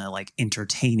voice in a like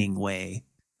entertaining way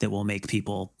that will make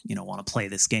people, want to play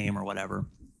this game or whatever.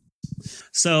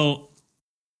 So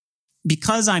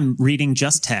because I'm reading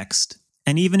just text,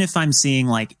 and even if I'm seeing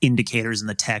like indicators in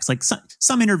the text, like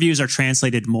some interviews are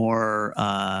translated more,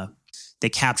 they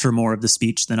capture more of the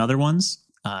speech than other ones.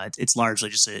 It's largely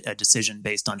just a decision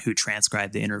based on who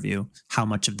transcribed the interview, how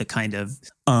much of the kind of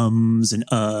ums and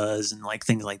uhs and like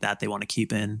things like that they want to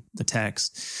keep in the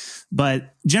text.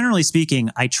 But generally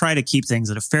speaking, I try to keep things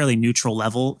at a fairly neutral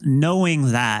level,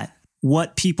 knowing that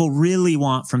what people really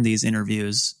want from these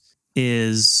interviews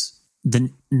is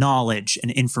the knowledge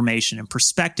and information and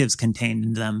perspectives contained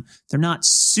in them. They're not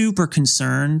super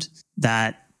concerned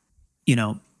that,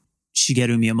 Shigeru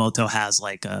Miyamoto has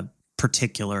like a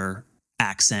particular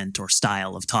accent or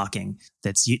style of talking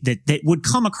that would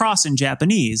come across in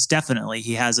Japanese. Definitely,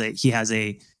 he has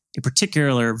a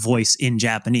particular voice in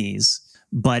Japanese,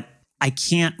 but I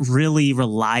can't really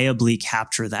reliably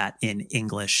capture that in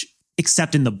English,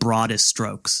 except in the broadest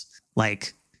strokes.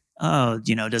 Like,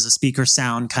 does a speaker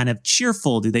sound kind of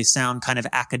cheerful? Do they sound kind of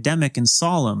academic and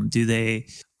solemn? Do they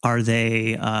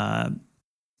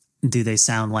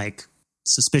sound like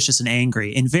suspicious and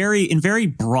angry? In very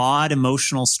broad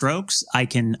emotional strokes, I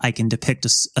can depict a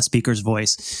speaker's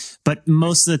voice, but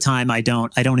most of the time I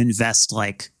don't invest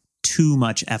like too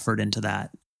much effort into that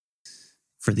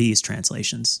for these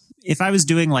translations. If I was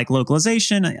doing like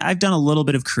localization, I've done a little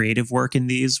bit of creative work in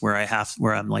these where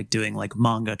I'm like doing like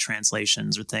manga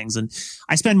translations or things, and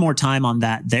I spend more time on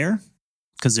that there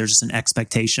because there's just an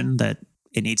expectation that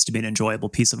it needs to be an enjoyable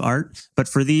piece of art. But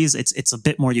for these, it's a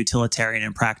bit more utilitarian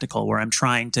and practical, where I'm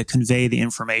trying to convey the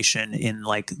information in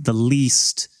like the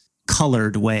least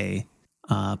colored way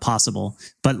possible.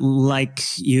 But like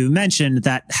you mentioned,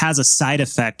 that has a side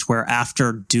effect where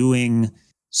after doing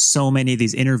so many of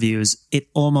these interviews, it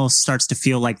almost starts to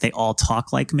feel like they all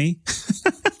talk like me.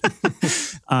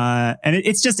 And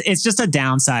it's just a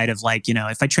downside of like,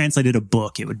 if I translated a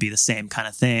book, it would be the same kind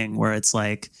of thing where it's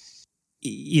like,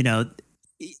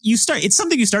 it's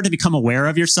something you start to become aware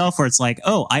of yourself, where it's like,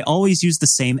 oh, I always use the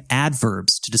same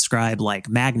adverbs to describe like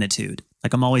magnitude.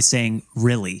 Like I'm always saying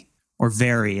really or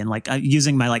very, and like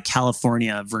using my like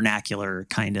California vernacular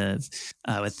kind of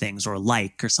with things, or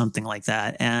like or something like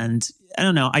that. And I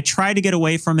don't know, I try to get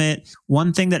away from it.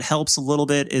 One thing that helps a little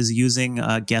bit is using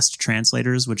guest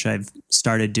translators, which I've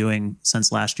started doing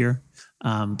since last year.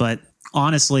 But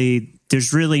honestly,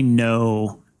 there's really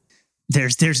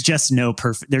there's just no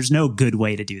there's no good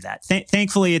way to do that.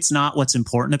 Thankfully, it's not what's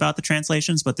important about the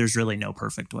translations, but there's really no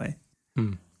perfect way.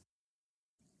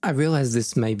 I realize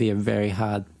this may be a very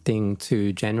hard thing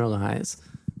to generalize,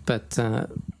 but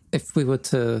if we were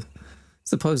to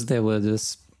suppose there were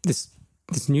this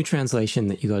new translation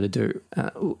that you got to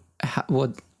do,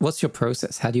 what's your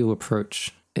process? How do you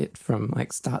approach it from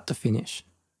like start to finish?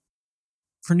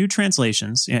 For new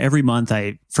translations, every month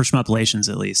for Shmuplations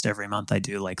at least, every month I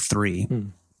do like 3.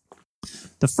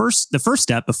 The first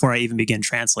step before I even begin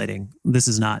translating, this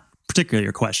is not particularly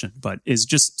your question, but is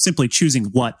just simply choosing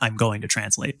what I'm going to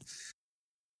translate.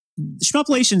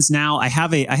 Shmuplations now, I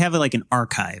have like an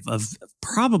archive of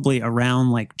probably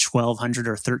around like 1,200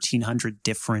 or 1,300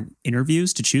 different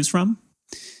interviews to choose from.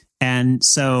 And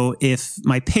so if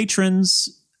my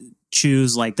patrons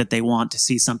choose like that they want to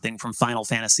see something from Final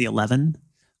Fantasy XI,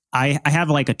 I have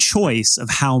like a choice of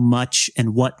how much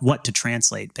and what to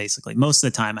translate, basically. Most of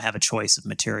the time I have a choice of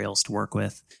materials to work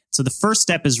with. So the first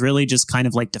step is really just kind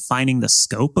of like defining the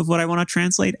scope of what I want to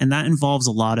translate. And that involves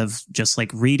a lot of just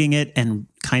like reading it and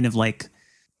kind of like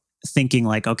thinking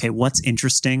like, okay, what's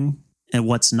interesting and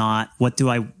what's not? What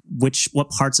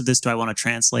parts of this do I want to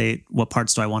translate? What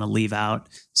parts do I want to leave out?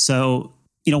 So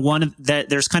one of that,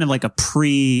 there's kind of like a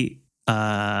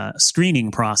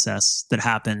screening process that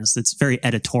happens that's very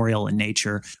editorial in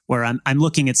nature, where I'm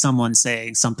looking at someone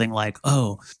saying something like,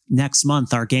 oh, next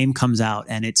month our game comes out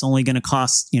and it's only going to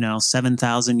cost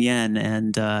 7,000 yen,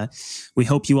 and we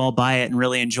hope you all buy it and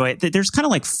really enjoy it. There's kind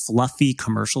of like fluffy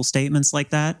commercial statements like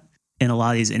that in a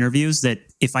lot of these interviews that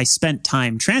if I spent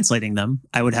time translating them,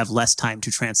 I would have less time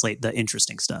to translate the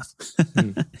interesting stuff.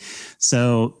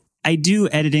 So I do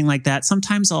editing like that.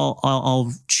 Sometimes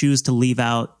I'll choose to leave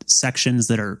out sections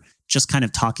that are just kind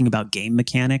of talking about game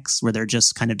mechanics, where they're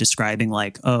just kind of describing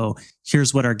like, oh,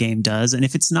 here's what our game does. And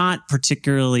if it's not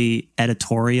particularly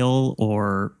editorial,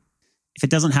 or if it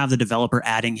doesn't have the developer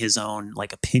adding his own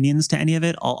like opinions to any of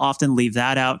it, I'll often leave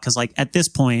that out. Because like at this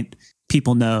point,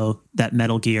 people know that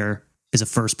Metal Gear is a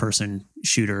first-person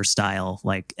shooter style,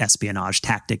 like espionage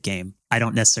tactic game. I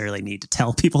don't necessarily need to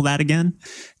tell people that again.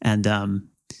 And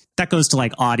that goes to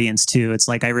like audience too. It's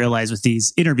like I realize with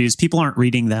these interviews, people aren't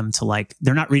reading them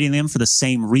they're not reading them for the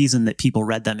same reason that people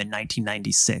read them in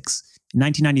 1996. In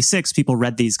 1996, people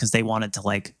read these because they wanted to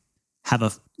like have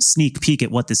a sneak peek at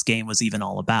what this game was even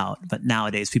all about. But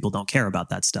nowadays, people don't care about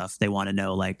that stuff. They want to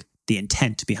know like the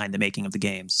intent behind the making of the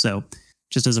games. So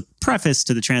just as a preface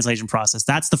to the translation process,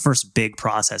 that's the first big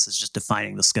process, is just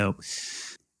defining the scope.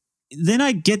 Then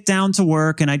I get down to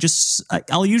work, and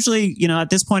I'll usually, at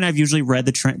this point, I've usually read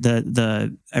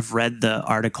I've read the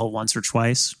article once or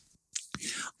twice.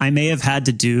 I may have had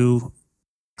to do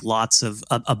lots of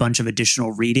a bunch of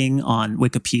additional reading on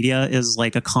Wikipedia is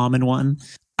like a common one.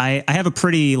 I have a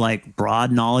pretty like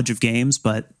broad knowledge of games,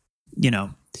 but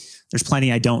there's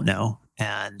plenty I don't know,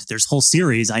 and there's whole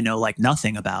series I know like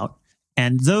nothing about.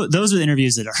 And those are the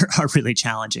interviews that are really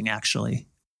challenging, actually.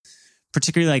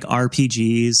 Particularly like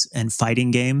RPGs and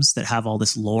fighting games that have all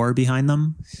this lore behind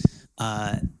them.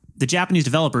 The Japanese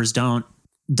developers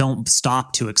don't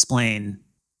stop to explain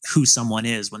who someone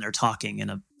is when they're talking in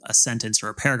a sentence or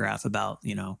a paragraph about,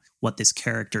 what this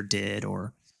character did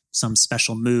or some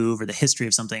special move or the history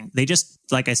of something. They just,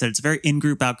 like I said, it's a very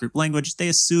in-group, out-group language. They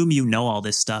assume you know all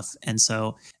this stuff. And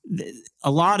so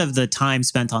a lot of the time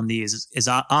spent on these is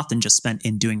often just spent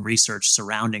in doing research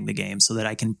surrounding the game so that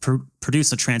I can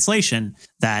produce a translation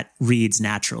that reads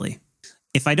naturally.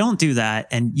 If I don't do that,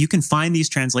 and you can find these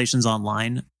translations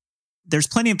online, there's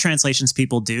plenty of translations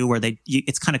people do where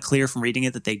it's kind of clear from reading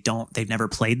it that they've never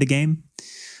played the game.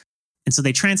 And so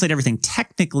they translate everything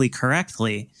technically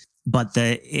correctly, but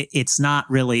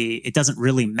it doesn't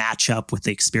really match up with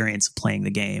the experience of playing the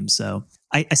game. So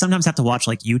I sometimes have to watch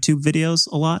like YouTube videos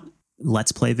a lot,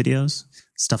 Let's Play videos,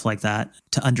 stuff like that,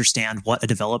 to understand what a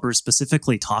developer is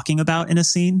specifically talking about in a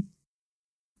scene.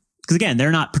 Because again,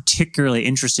 they're not particularly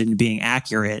interested in being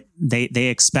accurate. They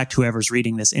expect whoever's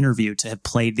reading this interview to have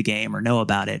played the game or know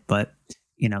about it. But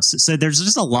so there's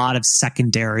just a lot of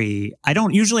secondary. I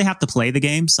don't usually have to play the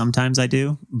game. Sometimes I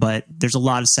do, but there's a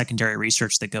lot of secondary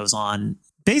research that goes on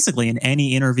basically in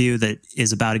any interview that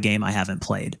is about a game I haven't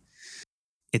played.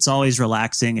 It's always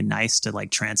relaxing and nice to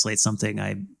like translate something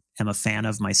I am a fan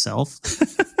of myself.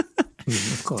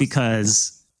 Of course.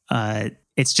 Because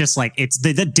it's just like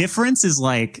the difference is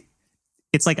like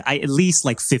it's like at least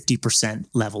like 50%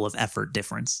 level of effort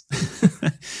difference.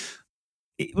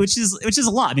 Which is a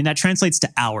lot. I mean, that translates to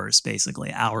hours,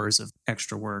 basically, hours of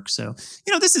extra work. So,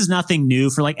 this is nothing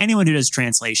new for like anyone who does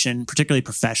translation, particularly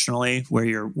professionally, where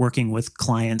you're working with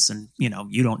clients and,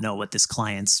 you don't know what this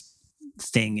client's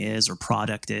thing is or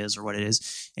product is or what it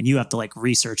is. And you have to like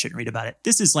research it and read about it.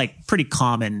 This is like pretty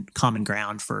common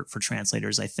ground for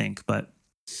translators, I think. But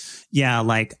yeah,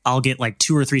 like I'll get like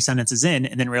 2 or 3 sentences in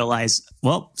and then realize,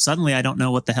 well, suddenly I don't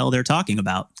know what the hell they're talking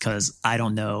about because I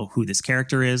don't know who this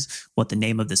character is, what the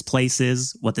name of this place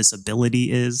is, what this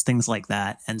ability is, things like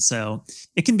that. And so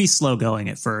it can be slow going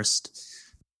at first.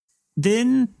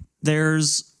 Then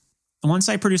once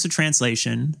I produce a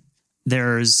translation,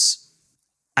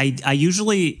 I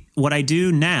usually, what I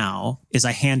do now is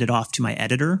I hand it off to my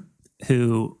editor,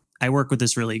 who I work with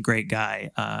this really great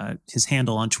guy. His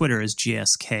handle on Twitter is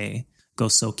GSK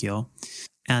Gosokyo.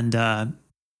 And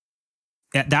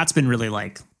that's been really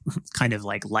like kind of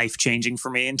like life-changing for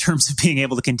me in terms of being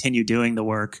able to continue doing the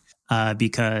work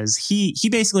because he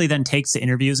basically then takes the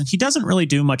interviews and he doesn't really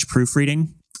do much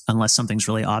proofreading unless something's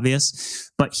really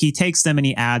obvious. But he takes them and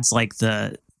he adds like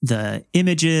the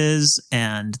images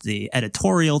and the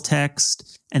editorial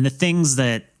text and the things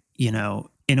that,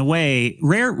 in a way,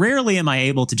 rarely am I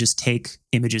able to just take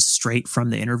images straight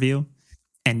from the interview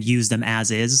and use them as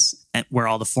is, where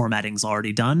all the formatting's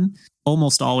already done.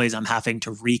 Almost always I'm having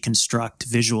to reconstruct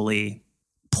visually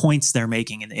points they're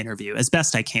making in the interview as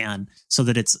best I can so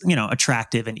that it's,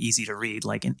 attractive and easy to read.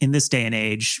 Like in this day and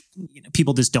age,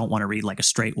 people just don't want to read like a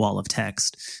straight wall of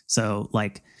text. So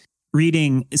like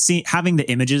having the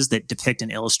images that depict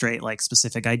and illustrate like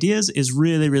specific ideas is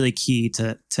really, really key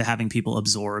to having people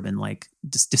absorb and like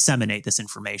disseminate this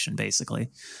information basically.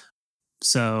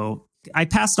 So I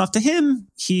passed off to him.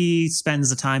 He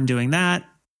spends the time doing that.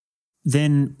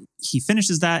 Then he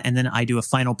finishes that. And then I do a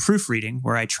final proofreading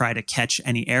where I try to catch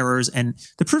any errors. And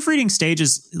the proofreading stage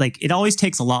is like, it always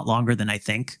takes a lot longer than I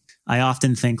think. I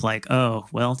often think like, oh,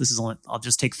 well, I'll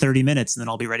just take 30 minutes and then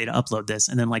I'll be ready to upload this.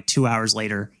 And then like 2 hours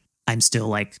later, I'm still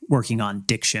like working on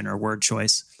diction or word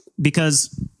choice,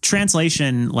 because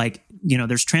translation, like,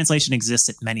 there's translation exists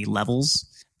at many levels.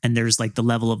 And there's like the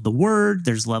level of the word,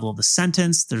 there's the level of the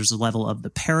sentence, there's the level of the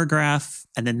paragraph,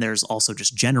 and then there's also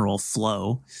just general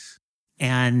flow.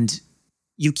 And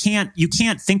you can't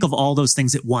think of all those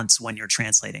things at once when you're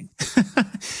translating.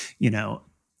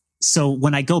 So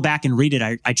when I go back and read it,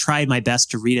 I try my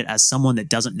best to read it as someone that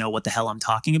doesn't know what the hell I'm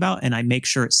talking about, and I make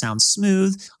sure it sounds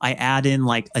smooth. I add in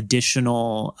like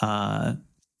additional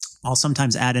I'll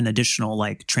sometimes add in additional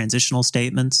like transitional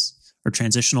statements or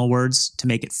transitional words to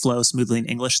make it flow smoothly in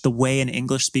English the way an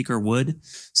English speaker would.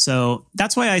 So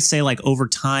that's why I say like over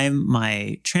time,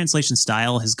 my translation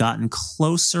style has gotten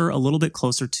a little bit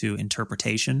closer to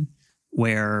interpretation,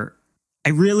 where I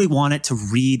really want it to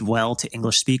read well to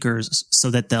English speakers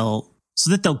so that they'll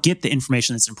get the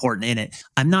information that's important in it.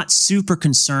 I'm not super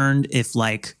concerned if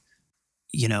like,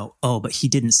 but he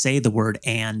didn't say the word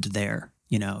 "and" there,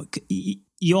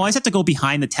 You always have to go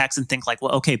behind the text and think like,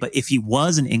 well, okay, but if he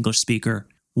was an English speaker,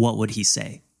 what would he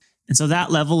say? And so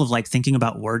that level of like thinking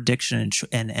about word diction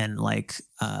and like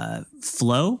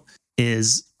flow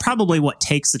is probably what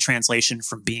takes the translation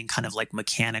from being kind of like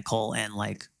mechanical and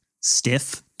like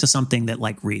stiff to something that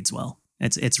like reads well.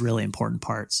 It's really important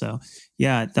part. So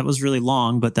yeah, that was really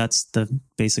long, but that's the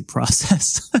basic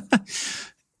process.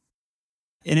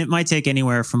 And it might take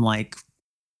anywhere from like,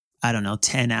 I don't know,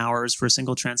 10 hours for a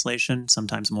single translation,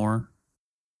 sometimes more.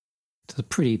 It's a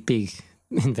pretty big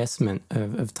investment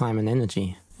of time and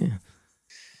energy.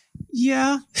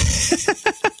 Yeah.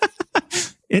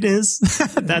 It is.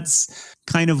 That's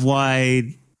kind of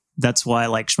why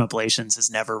like Schmupulations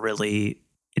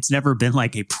it's never been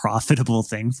like a profitable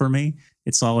thing for me.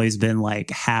 It's always been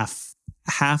like half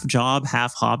job,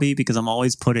 half hobby, because I'm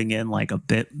always putting in like a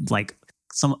bit, like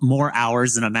some more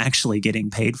hours than I'm actually getting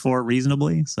paid for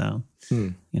reasonably. So,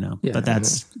 but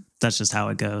that's just how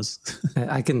it goes.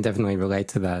 I can definitely relate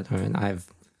to that. I mean,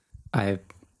 I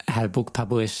had a book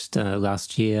published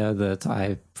last year that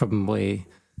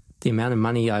the amount of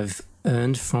money I've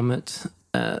earned from it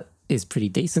is pretty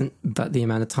decent, but the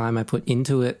amount of time I put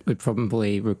into it would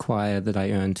probably require that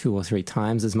I earn 2 or 3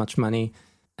 times as much money.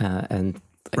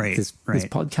 This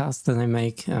podcast that I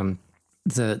make,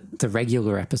 the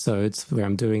regular episodes where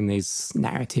I'm doing these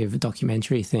narrative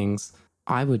documentary things,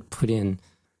 I would put in,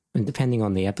 and depending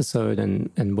on the episode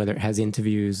and whether it has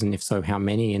interviews, and if so, how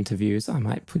many interviews, I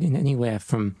might put in anywhere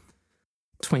from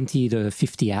 20 to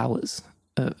 50 hours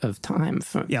of time.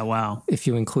 Yeah, wow. If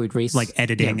you include like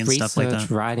editing and stuff like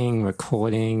that. Writing,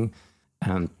 recording,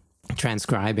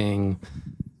 transcribing,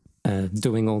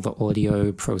 doing all the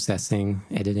audio processing,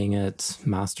 editing it,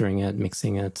 mastering it,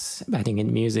 mixing it, adding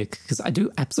in music, because I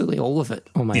do absolutely all of it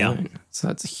on my own. So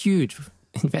it's a huge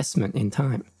investment in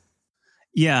time.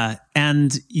 Yeah.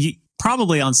 And you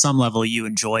probably on some level you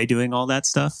enjoy doing all that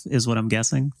stuff is what I'm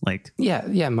guessing. Like,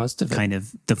 yeah, most of it. Kind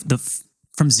of the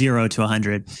from 0 to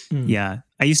 100. Yeah.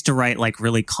 I used to write like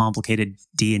really complicated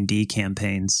D&D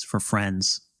campaigns for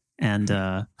friends. And,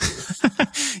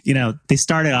 they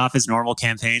started off as normal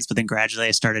campaigns, but then gradually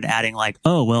I started adding like,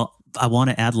 oh, well, I want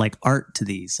to add like art to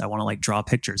these. I want to like draw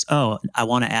pictures. Oh, I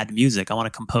want to add music. I want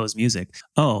to compose music.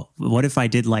 Oh, what if I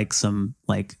did like some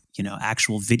like,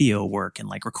 actual video work and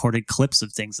like recorded clips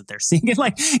of things that they're seeing? And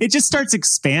like, it just starts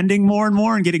expanding more and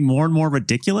more and getting more and more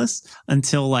ridiculous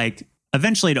until like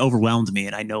eventually it overwhelmed me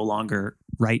and I no longer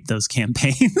write those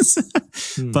campaigns.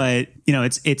 But,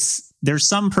 there's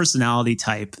some personality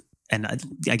type, and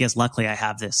I guess luckily I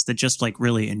have this, that just like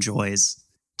really enjoys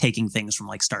taking things from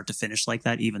like start to finish like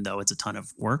that, even though it's a ton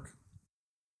of work.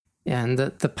 Yeah, and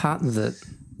the part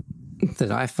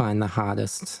that I find the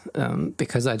hardest,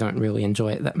 because I don't really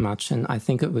enjoy it that much, and I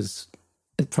think it's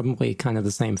probably kind of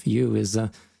the same for you, is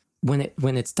when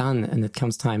it's done and it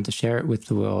comes time to share it with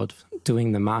the world,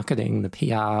 doing the marketing, the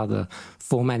PR, the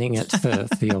formatting it for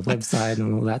your website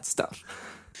and all that stuff.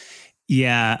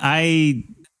 Yeah,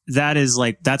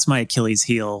 that's my Achilles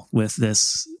heel with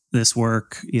this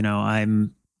work.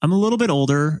 I'm I'm a little bit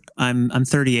older. I'm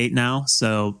 38 now,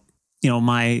 so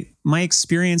my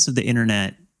experience of the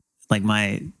internet, like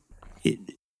my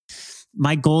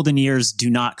golden years do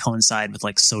not coincide with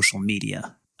like social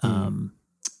media.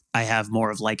 I have more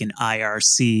of like an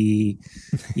IRC,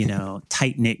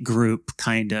 tight knit group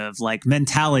kind of like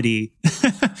mentality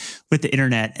with the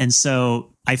internet. And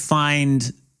so I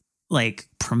find like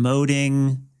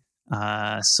promoting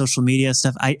social media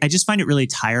stuff, I just find it really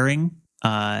tiring.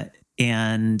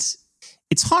 And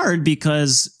it's hard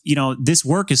because, this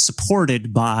work is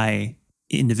supported by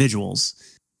individuals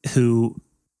who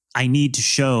I need to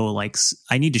show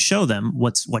them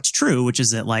what's true, which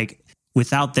is that like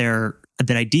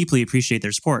that I deeply appreciate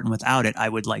their support. And without it, I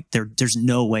would like, there's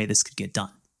no way this could get done.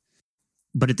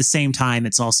 But at the same time,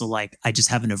 it's also like, I just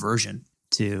have an aversion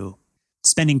to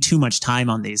spending too much time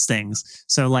on these things.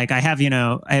 So like I have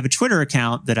a Twitter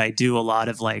account that I do a lot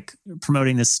of like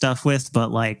promoting this stuff with, but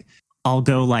like I'll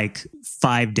go like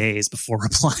 5 days before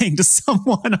replying to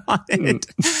someone on it,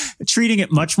 treating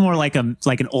it much more like an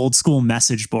old school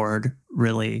message board,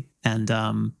 really. And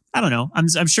I don't know.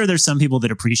 I'm sure there's some people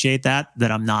that appreciate that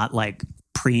I'm not like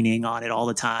preening on it all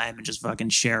the time and just fucking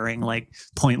sharing like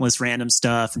pointless random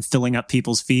stuff and filling up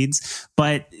people's feeds.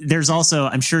 But there's also,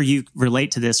 I'm sure you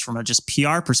relate to this from a just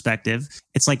PR perspective.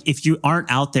 It's like if you aren't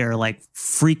out there like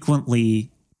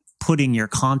frequently putting your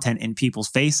content in people's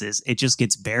faces, it just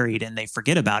gets buried and they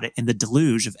forget about it in the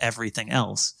deluge of everything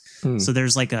else. So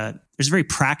there's a very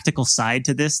practical side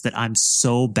to this that I'm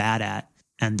so bad at.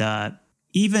 And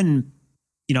even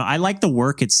I like the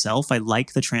work itself. I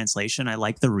like the translation. I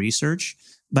like the research,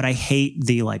 but I hate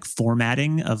the like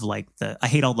formatting of like I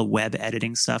hate all the web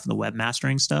editing stuff and the web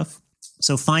mastering stuff.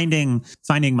 So finding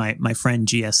my friend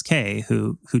GSK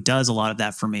who does a lot of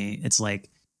that for me, it's like,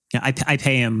 I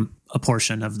pay him a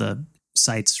portion of the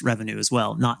site's revenue as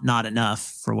well. Not enough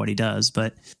for what he does,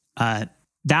 but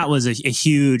that was a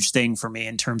huge thing for me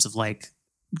in terms of like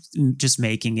just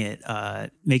making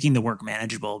the work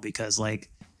manageable, because like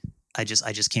I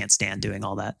just can't stand doing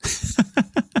all that.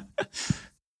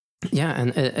 Yeah,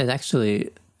 and it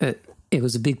actually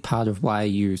was a big part of why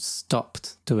you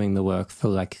stopped doing the work for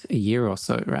like a year or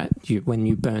so, right? When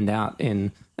you burned out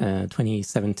in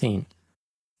 2017.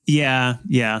 Yeah,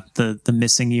 the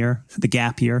missing year, the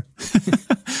gap year.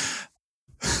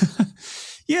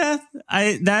 Yeah,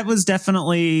 that was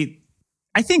definitely.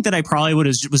 I think that I probably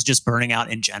was just burning out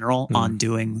in general on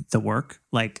doing the work.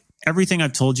 Like everything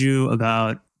I've told you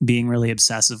about being really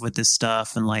obsessive with this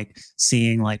stuff and like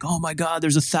seeing like, oh my God,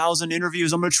 there's 1,000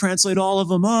 interviews, I'm going to translate all of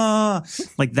them.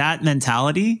 Like that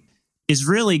mentality is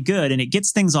really good and it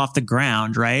gets things off the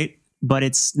ground, right? But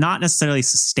it's not necessarily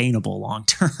sustainable long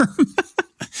term.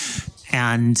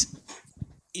 And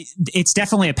it's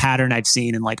definitely a pattern I've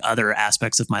seen in like other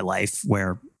aspects of my life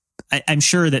where I'm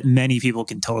sure that many people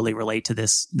can totally relate to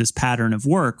this pattern of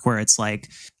work where it's like,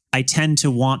 I tend to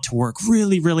want to work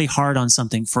really, really hard on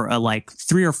something for a like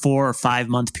 3 or 4 or 5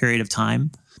 month period of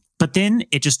time. But then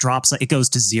it just drops, it goes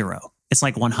to 0. It's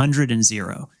like 100 and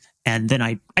 0. And then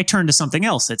I turn to something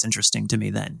else that's interesting to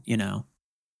me then,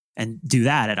 and do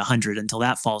that at 100 until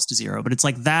that falls to 0. But it's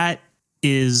like, that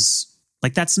is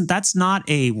like, that's not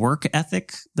a work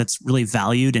ethic that's really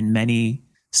valued in many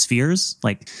spheres.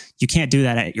 Like you can't do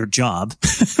that at your job.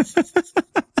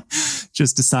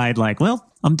 Just decide like, well,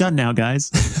 I'm done now, guys.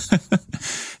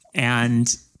 And,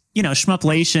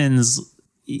 Shmuplations,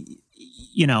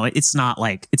 it's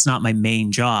not my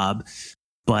main job,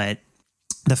 but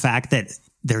the fact that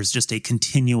there's just a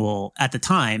continual, at the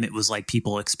time, it was like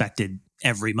people expected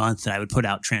every month that I would put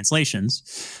out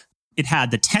translations. It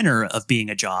had the tenor of being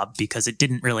a job because it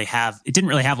didn't really have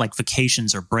like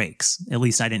vacations or breaks. At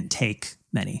least I didn't take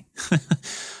many.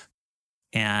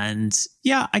 And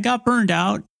yeah, I got burned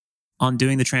out on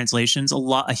doing the translations.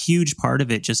 A huge part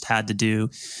of it just had to do,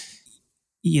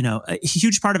 a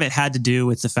huge part of it had to do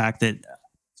with the fact that,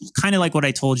 kind of like what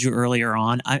I told you earlier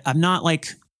on, I'm not like,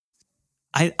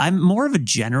 I'm more of a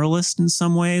generalist in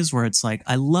some ways, where it's like,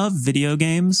 I love video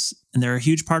games and they're a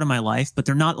huge part of my life, but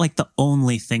they're not like the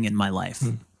only thing in my life.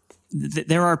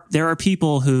 There are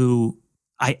people who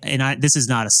this is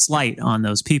not a slight on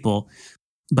those people,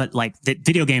 but like the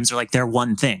video games are like their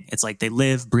one thing. It's like they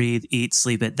live, breathe, eat,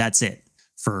 sleep it. That's it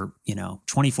for,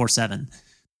 24/7.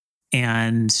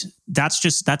 And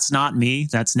that's not me.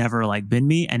 That's never like been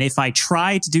me. And if I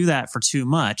try to do that for too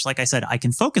much, like I said, I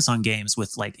can focus on games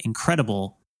with like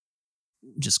incredible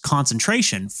just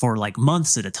concentration for like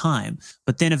months at a time.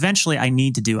 But then eventually I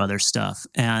need to do other stuff.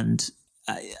 And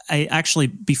I actually,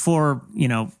 before,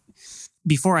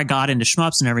 before I got into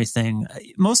shmups and everything,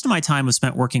 most of my time was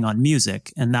spent working on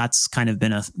music. And that's kind of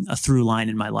been a through line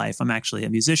in my life. I'm actually a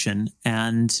musician.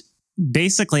 And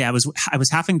basically I was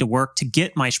having to work to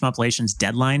get my shmuplations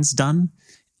deadlines done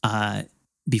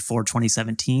before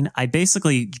 2017. I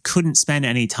basically couldn't spend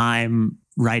any time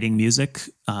writing music,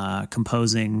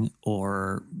 composing,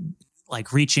 or like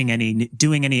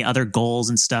doing any other goals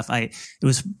and stuff. It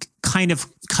was kind of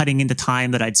cutting into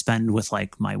time that I'd spend with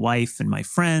like my wife and my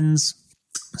friends.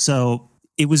 So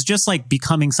it was just like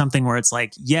becoming something where it's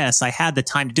like, yes, I had the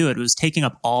time to do it. It was taking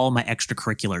up all my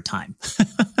extracurricular time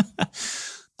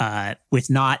with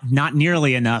not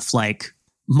nearly enough like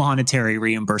monetary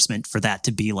reimbursement for that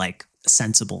to be like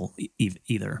sensible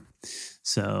either.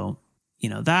 So,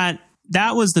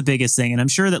 that was the biggest thing. And I'm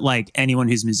sure that like anyone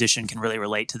who's a musician can really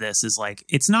relate to this is like,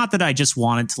 it's not that I just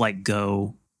wanted to like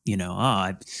go,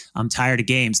 I'm tired of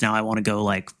games. Now I want to go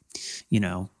like,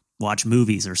 watch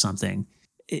movies or something.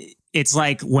 It's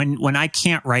like when I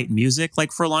can't write music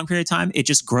like for a long period of time, it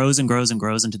just grows and grows and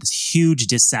grows into this huge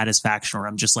dissatisfaction where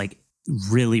I'm just like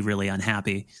really, really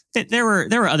unhappy. There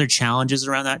were other challenges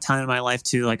around that time in my life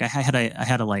too. Like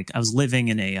I was living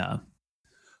in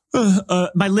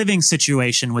my living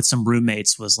situation with some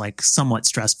roommates was like somewhat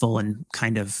stressful and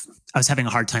kind of, I was having a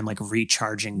hard time like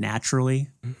recharging naturally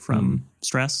from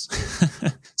stress.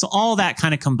 So all that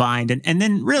kind of combined. And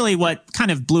then really what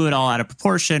kind of blew it all out of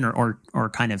proportion or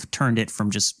kind of turned it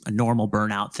from just a normal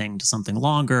burnout thing to something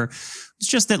longer. It's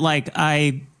just that like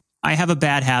I have a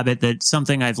bad habit, that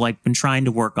something I've like been trying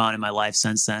to work on in my life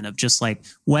since then, of just like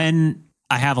when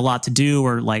I have a lot to do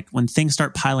or like when things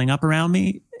start piling up around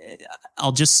me,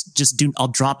 I'll I'll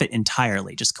drop it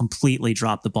entirely, just completely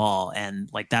drop the ball. And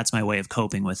like, that's my way of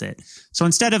coping with it. So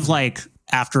instead of like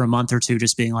after a month or two,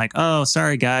 just being like, oh,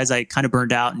 sorry guys, I kind of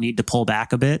burned out and need to pull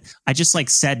back a bit, I just like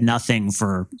said nothing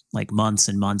for like months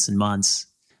and months and months,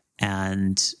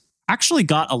 and actually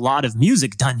got a lot of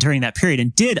music done during that period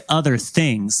and did other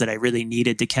things that I really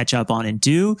needed to catch up on and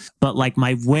do. But like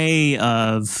my way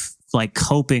of like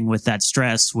coping with that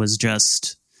stress was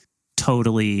just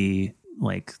totally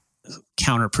like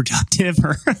counterproductive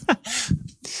or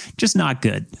just not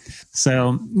good.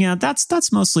 So yeah,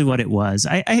 that's mostly what it was.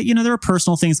 I there were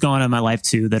personal things going on in my life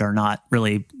too that are not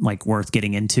really like worth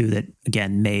getting into, that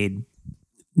again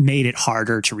made it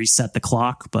harder to reset the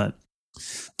clock, but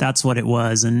that's what it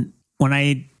was. And when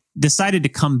I decided to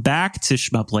come back to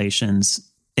Shmuplations,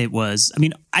 it was,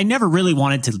 I never really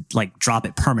wanted to like drop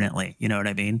it permanently. You know what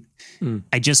I mean?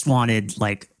 I just wanted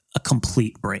like a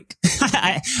complete break.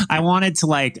 I wanted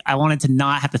to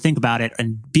not have to think about it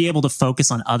and be able to focus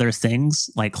on other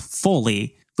things like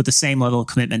fully with the same level of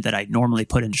commitment that I normally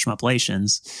put into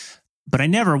Shmuplations. But I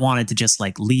never wanted to just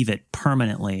like leave it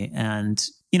permanently. And,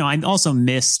 I also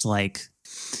missed like,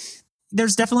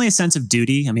 there's definitely a sense of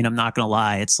duty. I'm not going to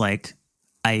lie. It's like,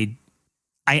 I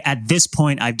at this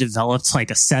point, I've developed like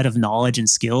a set of knowledge and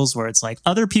skills where it's like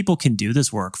other people can do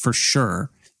this work for sure,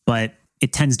 but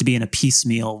it tends to be in a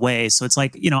piecemeal way. So it's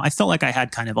like, I felt like I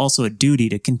had kind of also a duty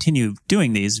to continue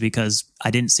doing these because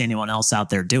I didn't see anyone else out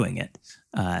there doing it.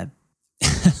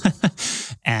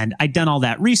 And I'd done all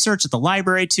that research at the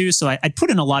library too. So I'd put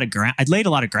in I'd laid a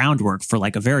lot of groundwork for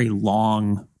like a very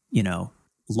long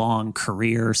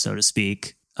career, so to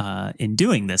speak, in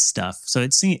doing this stuff. So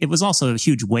it was also a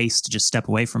huge waste to just step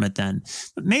away from it then.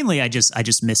 But mainly I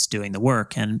just missed doing the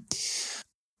work.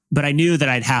 But I knew that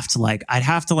I'd have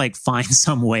to find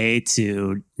some way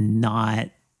to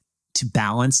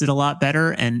balance it a lot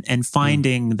better, and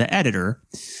finding the editor,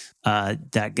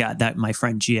 that my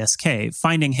friend GSK,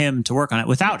 finding him to work on it.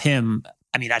 Without him,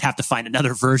 I'd have to find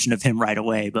another version of him right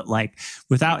away. But like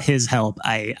without his help,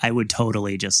 I would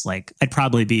totally just like, I'd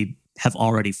probably have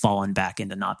already fallen back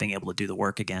into not being able to do the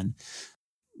work again,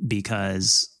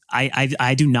 because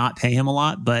I do not pay him a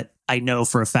lot, but I know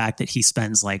for a fact that he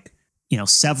spends like,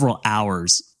 several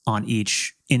hours on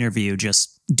each interview,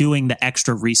 just doing the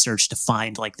extra research to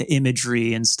find like the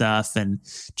imagery and stuff, and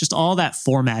just all that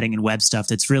formatting and web stuff.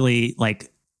 That's really like,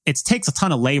 it takes a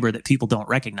ton of labor that people don't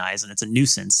recognize, and it's a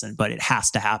nuisance, but it has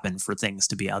to happen for things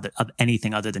to be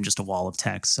anything other than just a wall of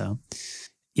text. So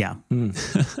yeah,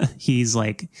 he's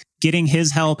like getting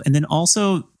his help, and then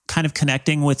also kind of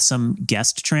connecting with some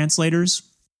guest translators.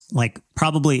 Like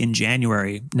probably in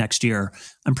January next year,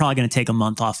 I'm probably going to take a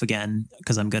month off again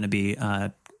because I'm going to be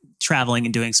traveling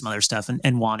and doing some other stuff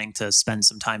and wanting to spend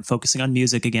some time focusing on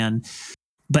music again.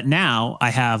 But now I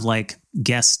have like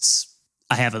guests.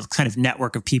 I have a kind of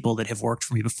network of people that have worked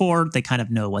for me before. They kind of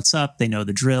know what's up. They know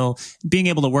the drill. Being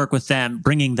able to work with them,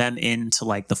 bringing them into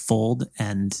like the fold,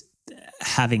 and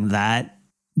having that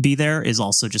be there is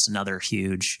also just another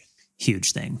huge,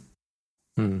 huge thing.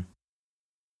 Hmm.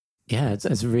 Yeah,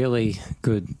 it's really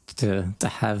good to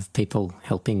have people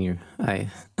helping you. I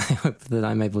hope that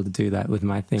I'm able to do that with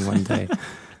my thing one day.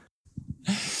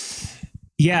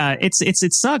 Yeah, it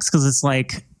sucks because it's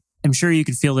like, I'm sure you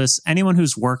could feel this. Anyone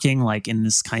who's working like in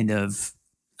this kind of,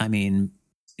 I mean,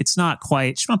 it's not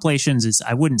quite Schmumplations is,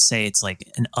 I wouldn't say it's like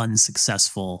an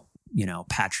unsuccessful,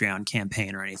 Patreon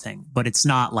campaign or anything, but it's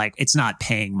not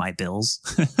paying my bills.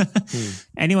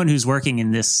 Anyone who's working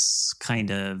in this kind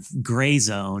of gray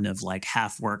zone of like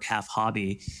half work, half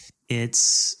hobby,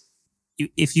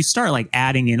 if you start like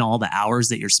adding in all the hours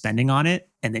that you're spending on it,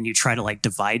 and then you try to like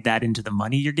divide that into the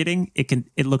money you're getting,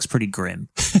 it looks pretty grim.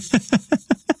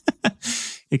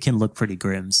 It can look pretty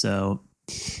grim. So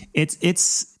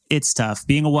it's tough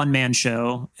being a one-man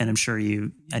show. And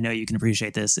I know you can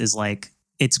appreciate this, is like,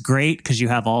 it's great because you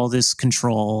have all this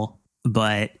control,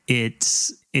 but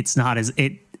it's not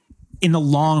in the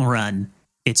long run,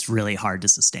 it's really hard to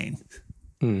sustain.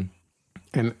 Mm.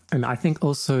 And I think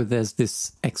also there's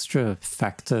this extra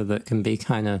factor that can be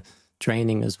kind of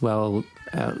draining as well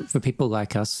for people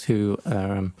like us who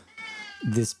our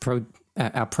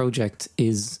project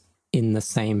is in the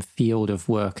same field of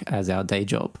work as our day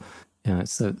job.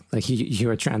 So like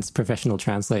you're a professional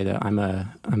translator. I'm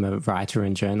a writer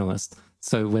and journalist.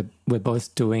 So we're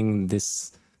both doing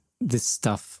this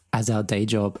stuff as our day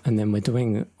job, and then we're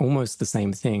doing almost the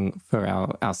same thing for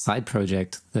our side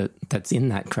project that's in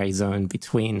that gray zone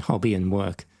between hobby and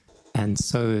work. And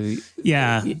so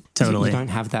totally, you don't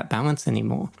have that balance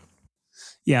anymore.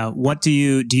 Yeah. What do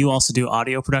you also do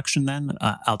audio production then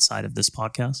outside of this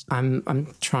podcast?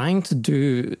 I'm trying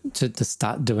to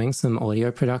start doing some audio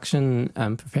production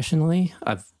professionally.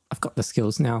 I've got the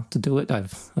skills now to do it.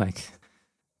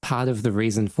 Part of the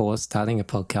reason for starting a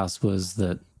podcast was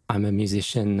that I'm a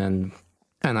musician and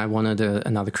I wanted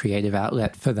another creative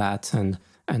outlet for that. And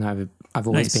I've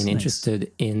always been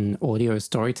interested in audio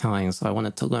storytelling. So I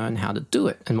wanted to learn how to do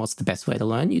it. And what's the best way to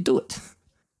learn? You do it.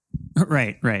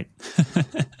 Right.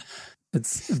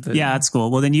 That's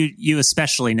cool. Well, then you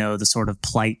especially know the sort of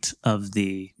plight of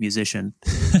the musician.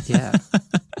 Yeah.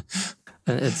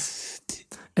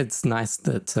 It's nice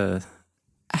that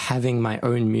having my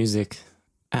own music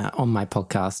on my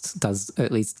podcast does at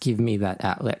least give me that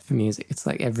outlet for music. It's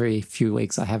like every few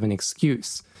weeks I have an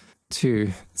excuse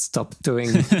to stop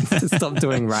doing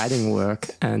writing work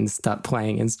and start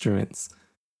playing instruments.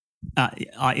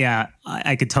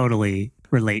 I could totally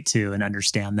relate to and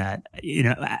understand that.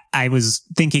 I was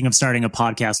thinking of starting a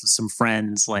podcast with some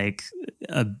friends like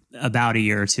about a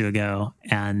year or two ago,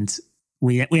 and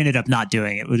we ended up not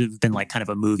doing it. It would have been like kind of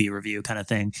a movie review kind of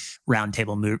thing,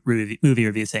 roundtable movie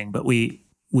review thing. But we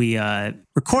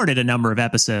recorded a number of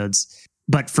episodes.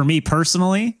 But for me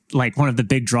personally, like one of the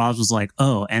big draws was like,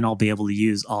 oh, and I'll be able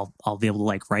to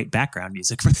like write background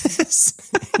music for this.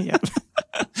 Yeah.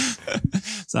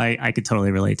 So I could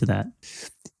totally relate to that.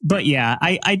 But yeah,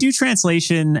 I do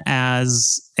translation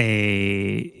as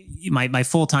my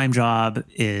full-time job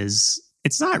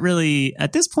it's not really,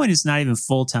 at this point, it's not even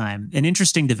full-time. An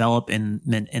interesting development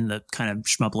in the kind of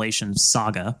Schmumblation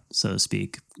saga, so to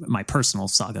speak, my personal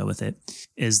saga with it,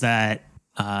 is that,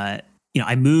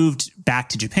 I moved back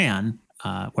to Japan,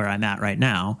 where I'm at right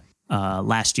now,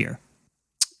 last year.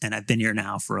 And I've been here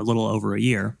now for a little over a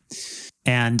year.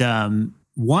 And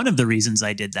one of the reasons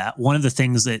I did that, one of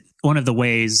the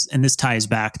ways, and this ties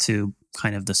back to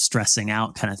kind of the stressing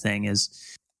out kind of thing, is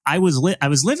I was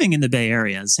living in the Bay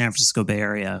Area, the San Francisco Bay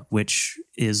Area, which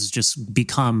is just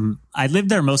become, I lived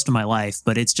there most of my life,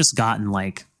 but it's just gotten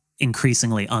like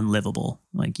increasingly unlivable.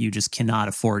 Like you just cannot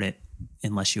afford it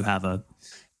unless you have a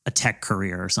tech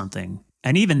career or something.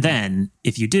 And even then,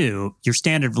 if you do, your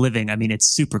standard of living, I mean, it's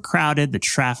super crowded. The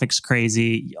traffic's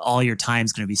crazy. All your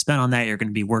time's going to be spent on that. You're going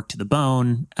to be worked to the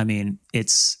bone. I mean,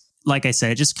 it's, like I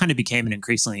said, it just kind of became an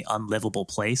increasingly unlivable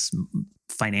place,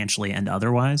 financially and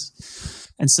otherwise.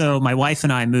 And so my wife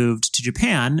and I moved to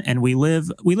Japan, and we live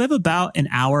about an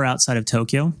hour outside of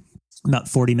Tokyo, about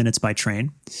 40 minutes by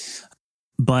train.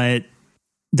 But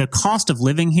the cost of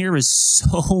living here is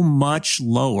so much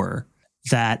lower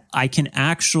that I'm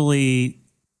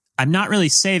not really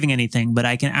saving anything, but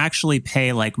I can actually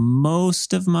pay like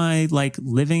most of my like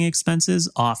living expenses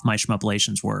off my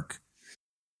Schmumplations work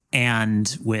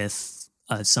and with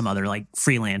some other like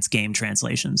freelance game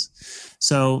translations.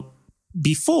 So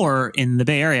before in the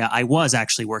Bay Area, I was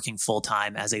actually working full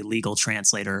time as a legal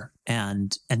translator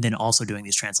and then also doing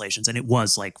these translations. And it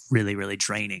was like really, really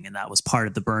draining. And that was part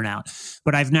of the burnout.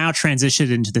 But I've now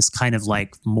transitioned into this kind of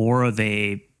like more of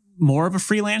a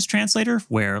freelance translator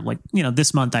where like,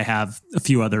 this month I have a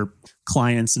few other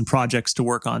clients and projects to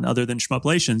work on other than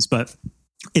Schmumplations. But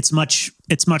it's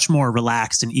much more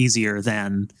relaxed and easier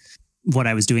than what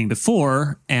I was doing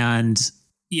before. And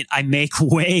I make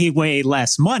way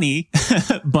less money,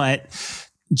 but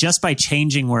just by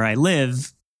changing where I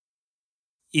live,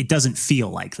 it doesn't feel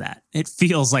like that. It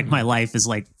feels like my life is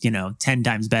 10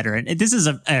 times better. And this is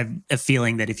a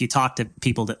feeling that if you talk to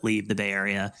people that leave the Bay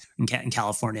Area and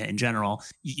California in general,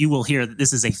 you will hear that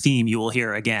this is a theme you will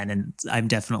hear again. And I'm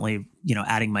definitely,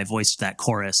 adding my voice to that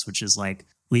chorus, which is like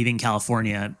leaving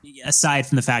California, aside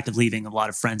from the fact of leaving a lot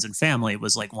of friends and family,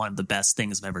 was like one of the best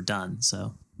things I've ever done.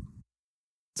 So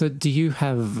do you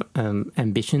have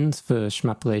ambitions for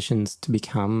Schmupulations to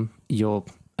become your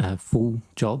full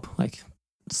job? Like,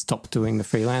 stop doing the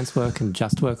freelance work and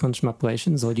just work on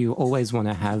Schmupulations, or do you always want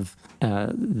to have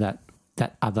that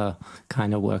other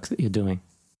kind of work that you're doing?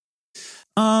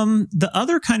 The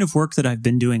other kind of work that I've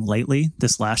been doing lately,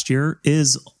 this last year,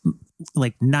 is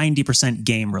like 90%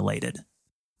 game related.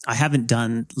 I haven't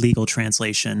done legal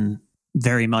translation,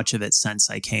 very much of it, since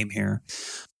I came here.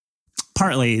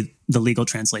 Partly the legal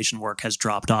translation work has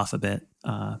dropped off a bit.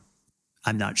 I'm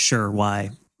not sure why.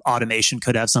 Automation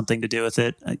could have something to do with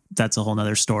it. That's a whole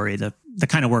nother story. The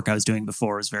kind of work I was doing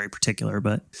before is very particular,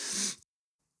 but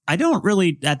I don't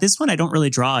really, at this point, I don't really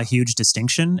draw a huge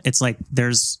distinction. It's like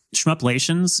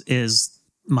Schmupulations is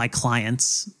my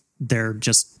clients. They're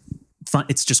just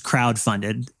it's just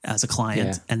crowdfunded as a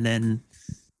client. Yeah. And then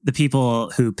the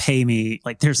people who pay me,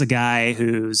 like there's a guy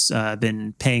who's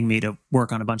been paying me to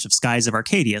work on a bunch of Skies of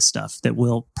Arcadia stuff that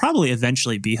will probably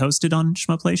eventually be hosted on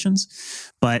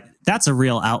Schmupulations. But that's a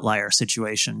real outlier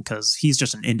situation because he's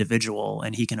just an individual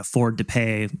and he can afford to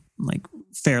pay like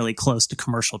fairly close to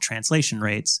commercial translation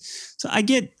rates. So I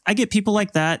get people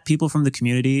like that, people from the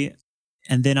community.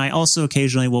 And then I also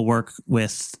occasionally will work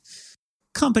with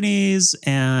companies,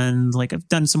 and like I've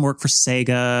done some work for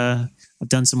Sega. I've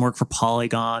done some work for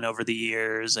Polygon over the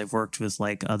years. I've worked with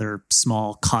like other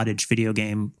small cottage video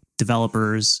game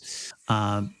developers.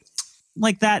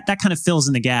 Like that kind of fills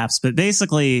in the gaps. But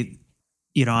basically,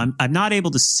 I'm not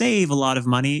able to save a lot of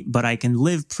money, but I can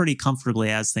live pretty comfortably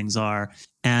as things are.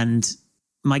 And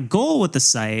my goal with the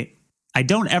site, I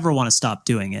don't ever want to stop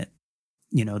doing it.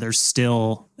 There's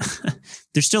still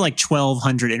like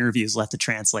 1,200 interviews left to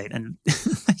translate. And,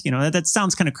 that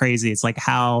sounds kind of crazy. It's like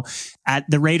how at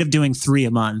the rate of doing 3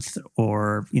 a month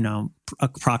or,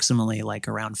 approximately like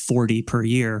around 40 per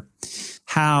year,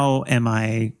 how am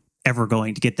I ever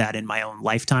going to get that in my own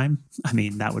lifetime? I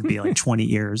mean, that would be like 20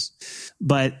 years.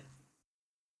 But,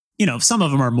 some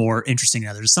of them are more interesting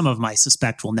than others. Some of them I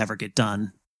suspect will never get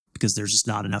done because there's just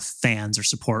not enough fans or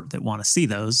support that want to see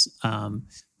those.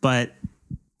 But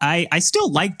I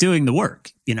still like doing the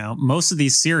work. Most of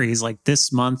these series, like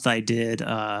this month I did,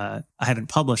 I haven't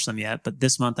published them yet, but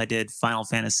this month I did Final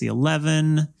Fantasy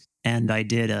 11 and I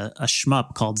did a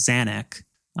shmup called Zanuck,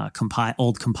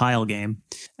 old compile game.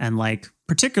 And like,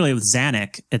 particularly with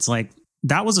Zanuck, it's like,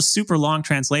 that was a super long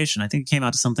translation. I think it came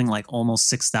out to something like almost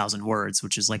 6,000 words,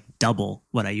 which is like double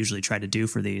what I usually try to do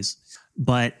for these.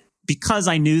 But because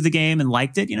I knew the game and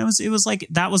liked it, it was like,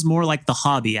 that was more like the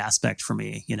hobby aspect for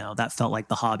me. That felt like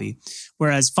the hobby.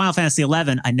 Whereas Final Fantasy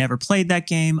 11, I never played that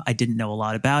game. I didn't know a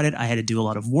lot about it. I had to do a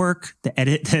lot of work.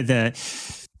 The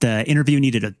interview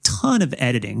needed a ton of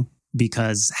editing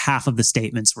because half of the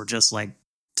statements were just like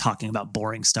talking about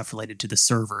boring stuff related to the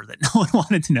server that no one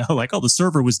wanted to know. Like, oh, the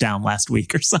server was down last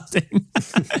week or something.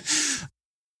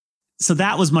 So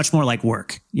that was much more like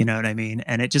work, you know what I mean?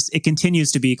 And it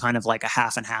continues to be kind of like a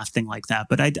half and half thing like that.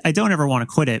 But I don't ever want to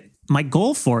quit it. My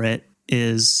goal for it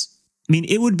is,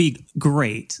 it would be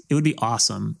great. It would be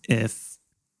awesome if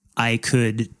I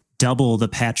could double the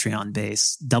Patreon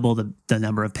base, double the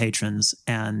number of patrons,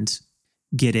 and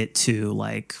get it to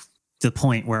like the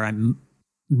point where I'm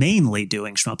mainly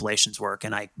doing Schmupulations work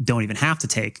and I don't even have to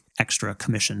take extra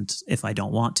commissions if I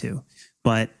don't want to.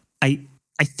 But I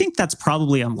think that's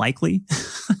probably unlikely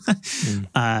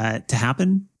to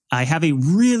happen. I have a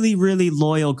really, really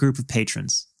loyal group of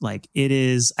patrons. Like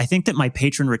I think that my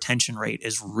patron retention rate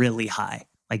is really high.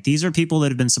 Like these are people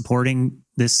that have been supporting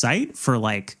this site for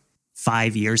like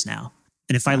 5 years now.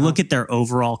 And if I look at their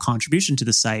overall contribution to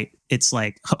the site, it's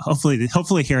like,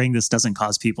 hopefully hearing this doesn't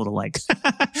cause people to like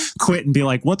quit and be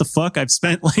like, what the fuck? I've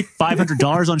spent like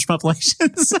 $500 on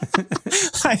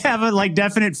Schmupulations. I have a like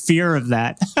definite fear of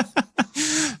that.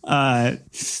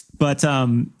 But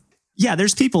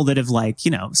there's people that have like,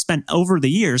 spent over the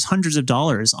years, hundreds of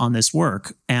dollars on this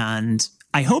work. And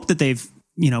I hope that they've,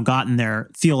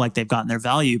 feel like they've gotten their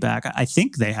value back. I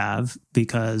think they have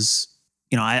because,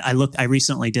 I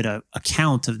recently did a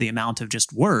count of the amount of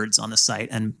just words on the site,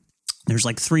 and there's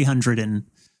like 300 and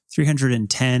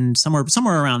 310, somewhere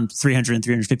around 300 and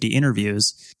 350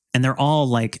 interviews. And they're all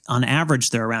like, on average,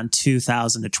 they're around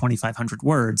 2,000 to 2,500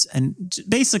 words. And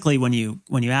basically, when you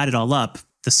add it all up,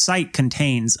 the site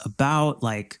contains about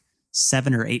like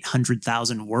 700,000 or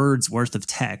 800,000 words worth of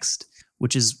text,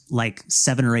 which is like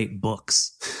 7 or 8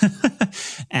 books.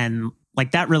 And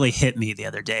like that really hit me the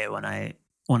other day when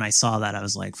I saw that. I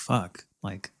was like, fuck,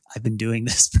 like I've been doing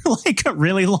this for like a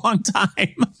really long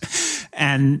time.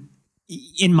 And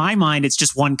in my mind, it's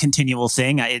just one continual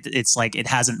thing. It's like it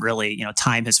hasn't really,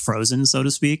 time has frozen, so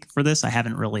to speak, for this. I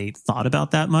haven't really thought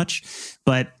about that much.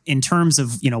 But in terms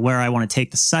of, where I want to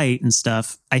take the site and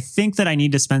stuff, I think that I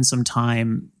need to spend some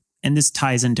time, and this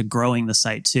ties into growing the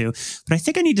site too, but I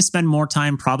think I need to spend more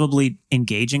time probably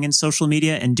engaging in social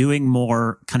media and doing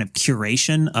more kind of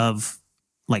curation of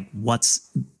like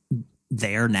what's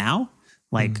there now.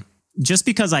 Like, just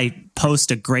because I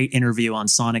post a great interview on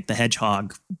Sonic the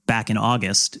Hedgehog back in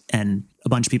August and a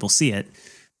bunch of people see it,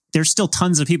 there's still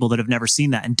tons of people that have never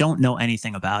seen that and don't know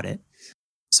anything about it.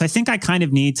 So I think I kind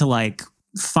of need to like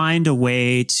find a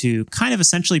way to kind of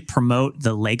essentially promote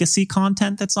the legacy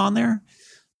content that's on there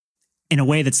in a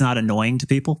way that's not annoying to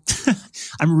people.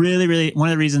 I'm really, one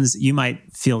of the reasons you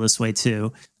might feel this way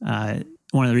too.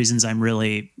 One of the reasons I'm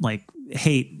really like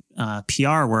hate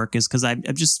PR work is because I'm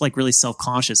just like really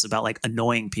self-conscious about like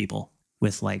annoying people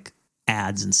with like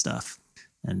ads and stuff,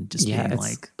 and just being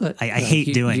like, I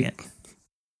hate doing it.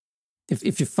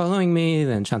 If you're following me,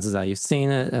 then chances are you've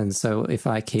seen it. And so if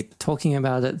I keep talking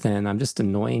about it, then I'm just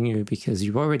annoying you because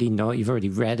you already know it, you've already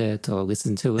read it or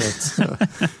listened to it. So.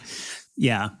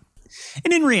 Yeah.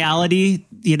 And in reality,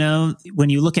 when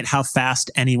you look at how fast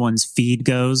anyone's feed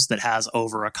goes that has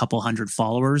over a couple hundred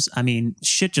followers, I mean,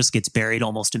 shit just gets buried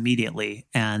almost immediately.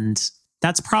 And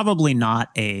that's probably not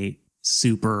a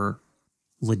super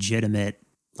legitimate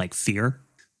like fear,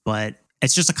 but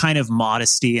it's just a kind of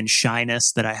modesty and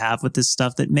shyness that I have with this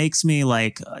stuff that makes me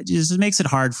like, just makes it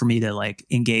hard for me to like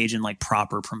engage in like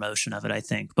proper promotion of it, I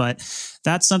think. But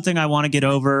that's something I want to get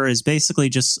over, is basically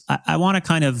just, I want to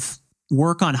kind of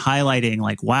work on highlighting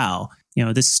like, wow,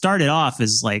 this started off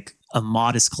as like a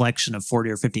modest collection of 40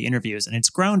 or 50 interviews, and it's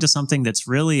grown to something that's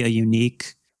really a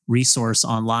unique resource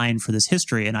online for this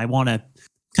history. And I want to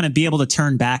kind of be able to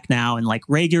turn back now and like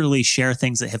regularly share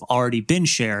things that have already been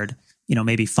shared,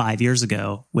 maybe 5 years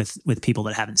ago with people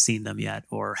that haven't seen them yet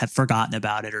or have forgotten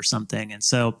about it or something. And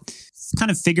so kind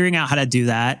of figuring out how to do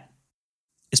that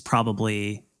is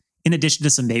probably, in addition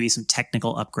to maybe some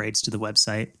technical upgrades to the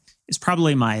website, is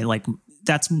probably my like,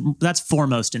 that's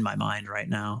foremost in my mind right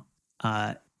now.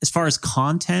 As far as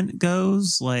content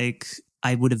goes, like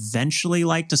I would eventually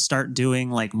like to start doing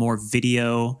like more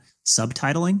video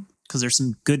subtitling, because there's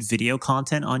some good video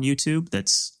content on YouTube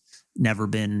that's never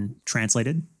been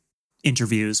translated.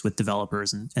 Interviews with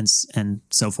developers and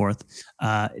so forth.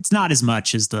 It's not as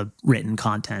much as the written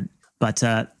content, but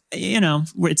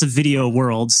it's a video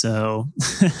world, so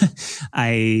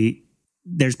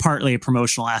there's partly a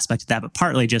promotional aspect to that, but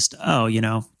partly just, I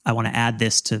want to add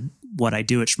this to what I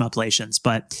do at Shmuplations.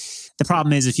 But the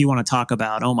problem is, if you want to talk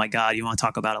about, oh my God, you want to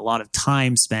talk about a lot of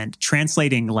time spent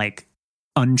translating like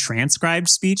untranscribed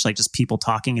speech, like just people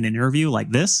talking in an interview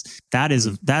like this, that is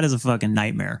a fucking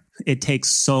nightmare. It takes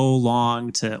so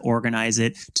long to organize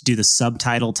it, to do the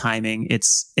subtitle timing.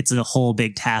 It's a whole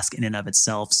big task in and of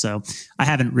itself. So I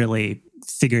haven't really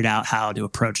figured out how to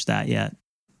approach that yet.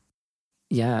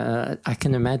 Yeah, I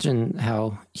can imagine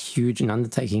how huge an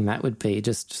undertaking that would be,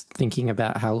 just thinking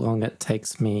about how long it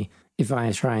takes me if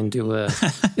I try and do like a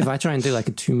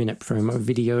 2-minute promo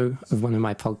video of one of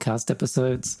my podcast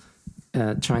episodes,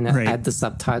 trying to add the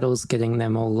subtitles, getting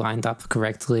them all lined up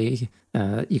correctly.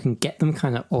 You can get them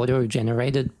kind of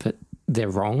auto-generated, but they're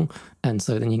wrong. And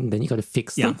so then you got to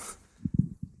fix them.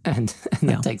 And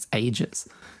that takes ages.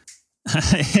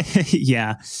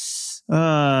 Yeah.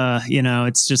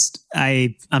 It's just,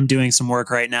 I'm doing some work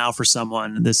right now for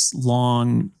someone, this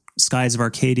long Skies of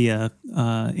Arcadia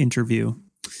interview.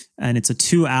 And it's a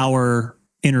 2-hour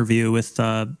interview with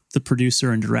the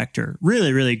producer and director.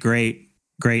 Really, really great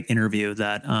interview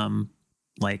that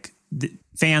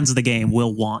fans of the game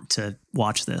will want to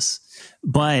watch this.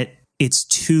 But it's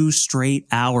 2 straight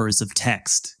hours of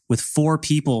text with 4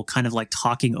 people kind of like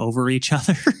talking over each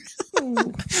other.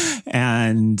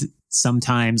 And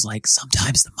sometimes the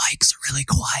mics are really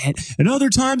quiet and other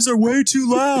times they're way too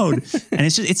loud. And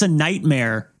it's a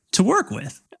nightmare to work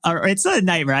with. Or it's not a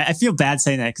nightmare. I feel bad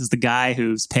saying that because the guy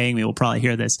who's paying me will probably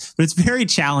hear this, but it's very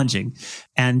challenging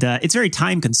and it's very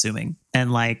time consuming. And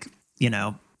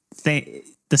the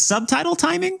subtitle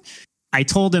timing, I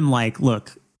told him like,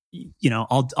 look,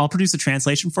 I'll produce a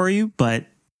translation for you, but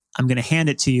I'm going to hand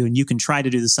it to you and you can try to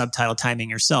do the subtitle timing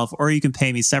yourself, or you can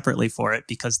pay me separately for it,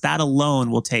 because that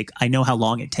alone will take, I know how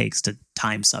long it takes to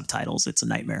time subtitles. It's a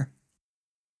nightmare.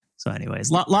 So anyways,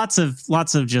 lots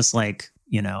of just like,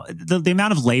 the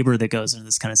amount of labor that goes into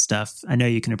this kind of stuff. I know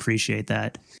you can appreciate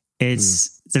that.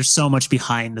 There's so much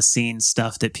behind the scenes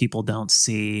stuff that people don't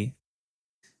see.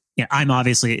 Yeah, I'm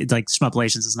obviously, like,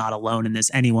 Shmuplations is not alone in this.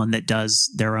 Anyone that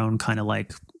does their own kind of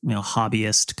like,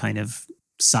 hobbyist kind of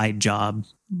side job,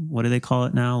 what do they call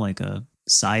it now? Like a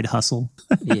side hustle.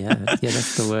 yeah,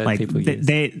 that's the word like people use.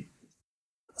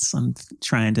 I'm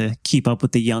trying to keep up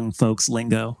with the young folks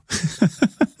lingo.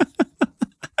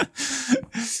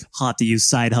 I'll have to use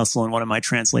side hustle in one of my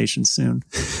translations soon.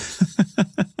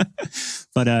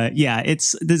 But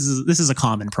this is a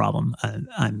common problem.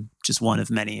 I'm just one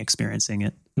of many experiencing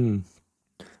it.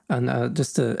 And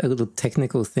just a little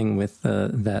technical thing with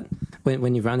that,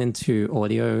 when you run into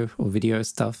audio or video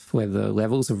stuff where the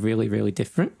levels are really, really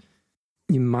different,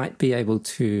 you might be able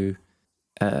to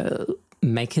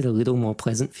make it a little more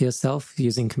pleasant for yourself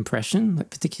using compression.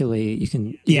 Like, particularly, you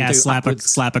can slap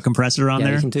a compressor on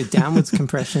there. You can do downwards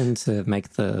compression to make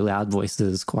the loud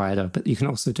voices quieter, but you can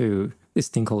also do this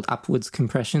thing called upwards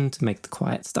compression to make the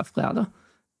quiet stuff louder.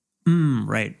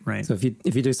 Right. So if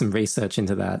you do some research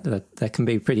into that can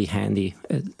be pretty handy.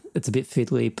 It's a bit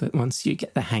fiddly, but once you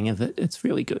get the hang of it, it's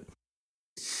really good.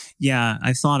 Yeah,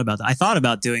 I thought about that. I thought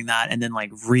about doing that and then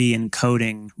like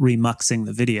re-encoding, remuxing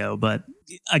the video. But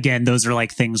again, those are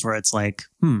like things where it's like,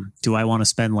 do I want to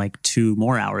spend like 2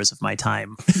 more hours of my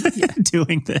time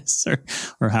doing this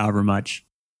or however much?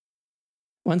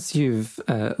 Once you've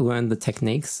learned the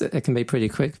techniques, it can be pretty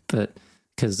quick, but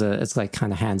because it's like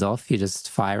kind of hands off, you just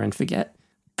fire and forget.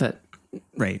 But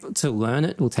to learn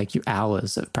it will take you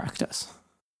hours of practice.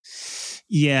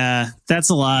 Yeah, that's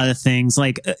a lot of things.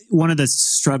 Like, one of the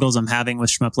struggles I'm having with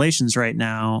Shmuplations right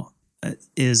now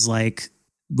is like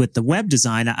with the web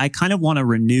design. I kind of want to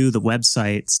renew the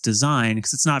website's design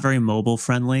because it's not very mobile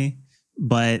friendly.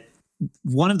 But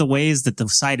one of the ways that the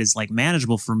site is like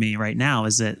manageable for me right now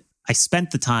is that I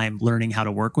spent the time learning how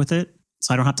to work with it,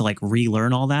 so I don't have to like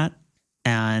relearn all that.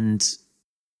 And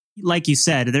like you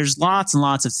said, there's lots and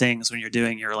lots of things when you're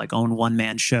doing your like own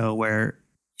one-man show where,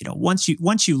 once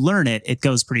you learn it, it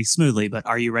goes pretty smoothly, but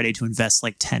are you ready to invest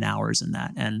like 10 hours in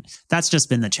that? And that's just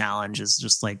been the challenge, is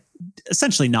just like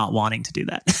essentially not wanting to do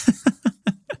that.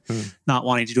 Not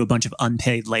wanting to do a bunch of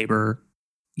unpaid labor,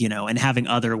 and having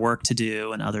other work to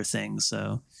do and other things.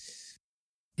 So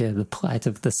yeah, the plight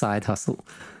of the side hustle.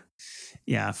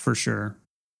 Yeah, for sure.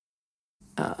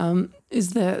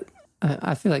 Is there,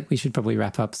 I feel like we should probably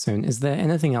wrap up soon. Is there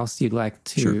anything else you'd like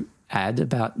to add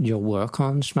about your work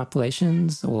on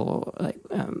Shmuplations, or like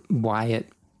why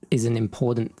it is an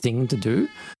important thing to do?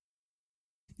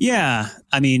 Yeah,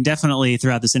 I mean, definitely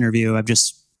throughout this interview, I've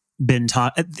just been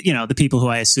taught, the people who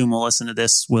I assume will listen to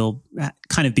this will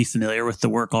kind of be familiar with the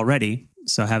work already.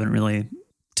 So I haven't really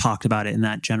talked about it in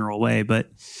that general way. But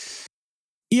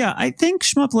yeah, I think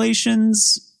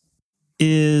Shmuplations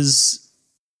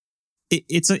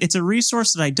it's a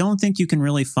resource that I don't think you can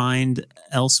really find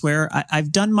elsewhere.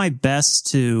 I've done my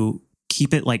best to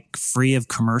keep it like free of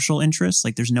commercial interests.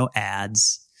 Like, there's no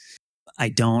ads.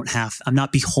 I'm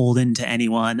not beholden to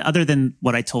anyone other than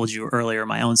what I told you earlier,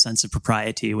 my own sense of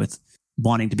propriety with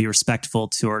wanting to be respectful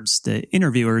towards the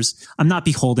interviewers. I'm not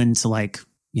beholden to like,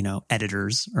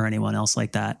 editors or anyone else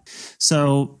like that.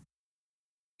 So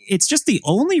it's just the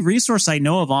only resource I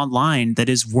know of online that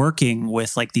is working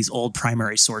with like these old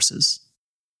primary sources.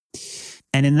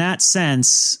 And in that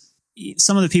sense,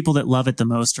 some of the people that love it the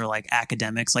most are like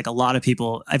academics. Like, a lot of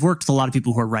people, I've worked with a lot of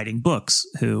people who are writing books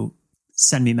who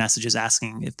send me messages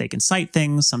asking if they can cite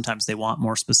things. Sometimes they want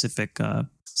more specific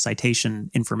citation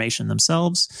information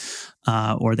themselves,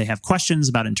 or they have questions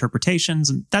about interpretations.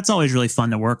 And that's always really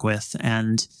fun to work with.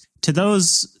 And to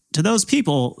those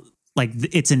people, like,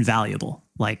 it's invaluable.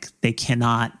 Like, they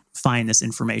cannot find this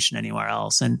information anywhere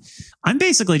else. And I'm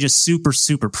basically just super,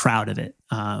 super proud of it.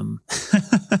 I'm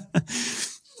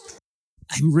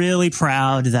really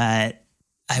proud that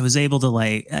I was able to,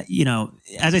 like,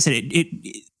 as I said,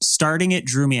 starting it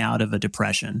drew me out of a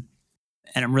depression.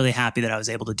 And I'm really happy that I was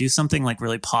able to do something like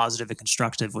really positive and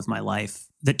constructive with my life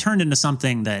that turned into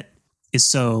something that is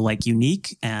so like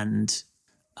unique and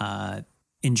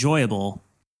enjoyable.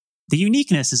 The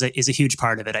uniqueness is a huge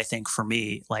part of it, I think, for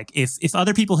me. Like, if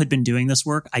other people had been doing this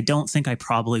work, I don't think I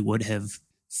probably would have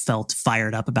felt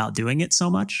fired up about doing it so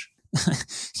much.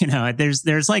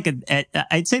 There's like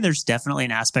I'd say there's definitely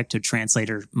an aspect to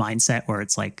translator mindset where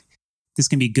it's like, this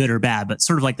can be good or bad, but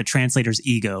sort of like the translator's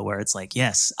ego, where it's like,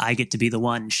 yes, I get to be the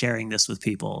one sharing this with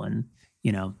people. And,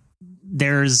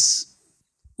 there's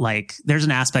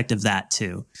an aspect of that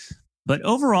too. But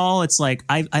overall, it's like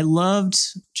I loved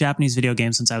Japanese video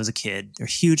games since I was a kid. They're a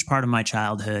huge part of my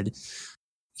childhood.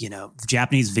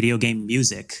 Japanese video game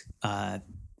music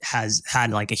has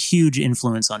had like a huge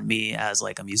influence on me as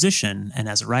like a musician and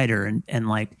as a writer. And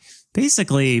like,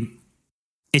 basically,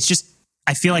 it's just,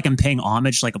 I feel like I'm paying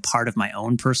homage to like a part of my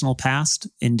own personal past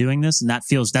in doing this. And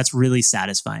that's really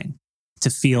satisfying to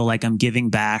feel like I'm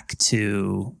giving back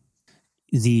to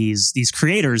these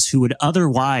creators who would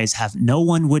otherwise have, no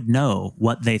one would know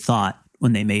what they thought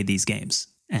when they made these games.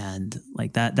 And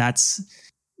like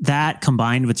that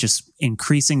combined with just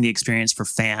increasing the experience for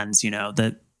fans,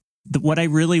 what I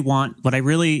really want,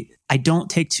 I don't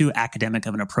take too academic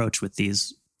of an approach with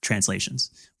these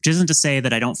translations, which isn't to say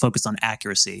that I don't focus on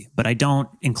accuracy, but I don't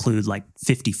include like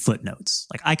 50 footnotes.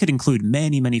 Like I could include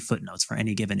many, many footnotes for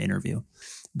any given interview,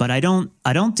 but I don't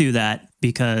do that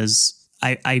because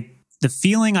the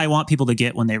feeling I want people to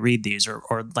get when they read these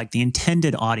or like the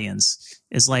intended audience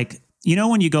is like,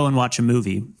 when you go and watch a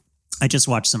movie, I just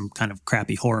watched some kind of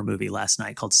crappy horror movie last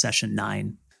night called Session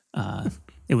 9.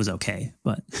 It was okay,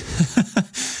 but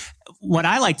what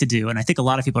I like to do, and I think a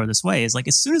lot of people are this way, is like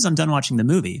as soon as I'm done watching the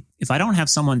movie, if I don't have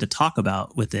someone to talk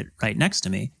about with it right next to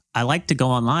me, I like to go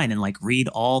online and like read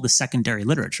all the secondary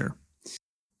literature,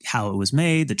 how it was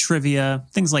made, the trivia,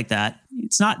 things like that.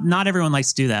 It's not everyone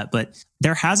likes to do that, but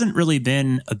there hasn't really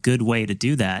been a good way to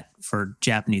do that for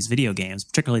Japanese video games,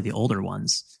 particularly the older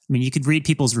ones. I mean, you could read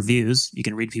people's reviews, you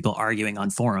can read people arguing on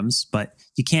forums, but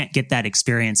you can't get that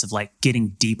experience of like getting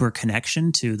deeper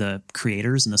connection to the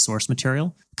creators and the source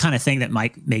material, kind of thing that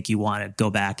might make you want to go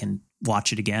back and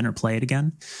watch it again or play it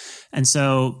again. And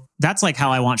so that's like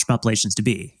how I want Shmuplations to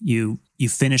be. You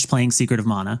finish playing Secret of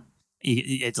Mana,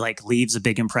 it like leaves a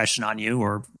big impression on you,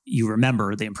 or you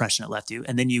remember the impression it left you.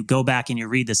 And then you go back and you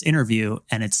read this interview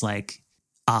and it's like,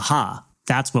 aha,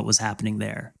 that's what was happening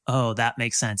there. Oh, that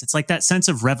makes sense. It's like that sense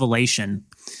of revelation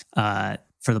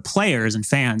for the players and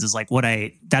fans is like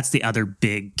that's the other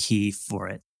big key for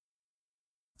it.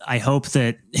 I hope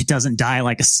that it doesn't die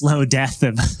like a slow death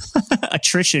of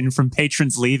attrition from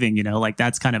patrons leaving, like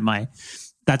that's kind of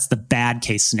that's the bad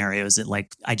case scenario, is that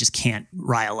like I just can't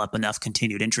rile up enough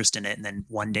continued interest in it. And then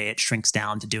one day it shrinks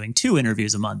down to doing 2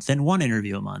 interviews a month, then 1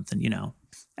 interview a month. And,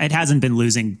 it hasn't been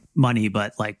losing money,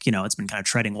 but like, it's been kind of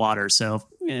treading water. So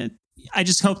I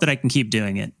just hope that I can keep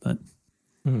doing it. But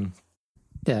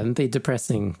yeah, it'd be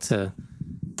depressing to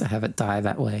have it die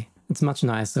that way. It's much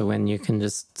nicer when you can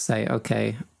just say,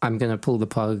 okay, I'm going to pull the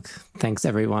plug. Thanks,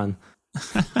 everyone.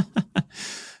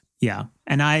 Yeah.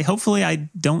 And hopefully I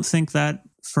don't think that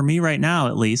for me right now,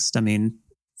 at least, I mean,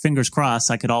 fingers crossed,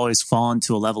 I could always fall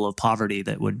into a level of poverty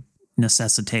that would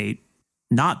necessitate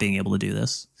not being able to do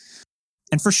this.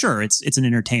 And for sure, it's an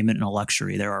entertainment and a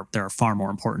luxury. There are far more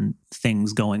important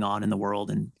things going on in the world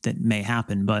and that may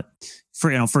happen. But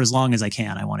for as long as I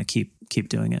can, I want to keep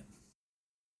doing it.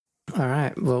 All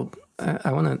right. Well,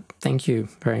 I want to thank you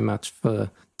very much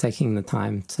for taking the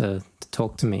time to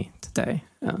talk to me today.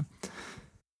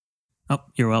 Oh,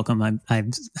 you're welcome. I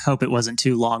hope it wasn't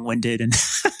too long-winded and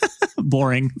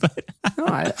boring. But no,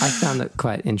 I found it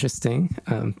quite interesting.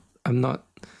 I'm not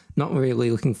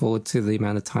really looking forward to the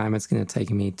amount of time it's going to take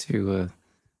me to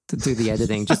do the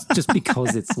editing, just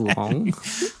because it's long.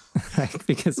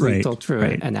 Because we talked for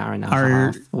an hour and a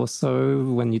half or so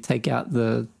when you take out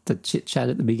the chit chat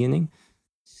at the beginning.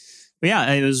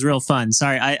 Yeah, it was real fun.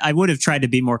 Sorry, I would have tried to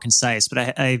be more concise,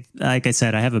 but I like I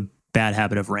said, I have a bad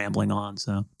habit of rambling on,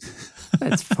 so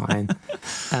that's fine.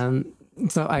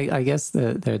 So I guess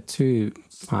there are 2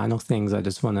 final things I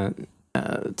just want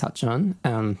to touch on.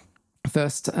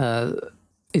 First,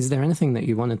 is there anything that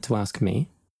you wanted to ask me?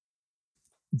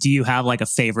 Do you have like a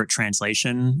favorite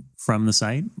translation from the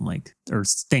site, like, or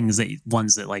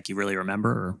ones that like you really remember?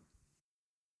 Or?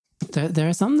 There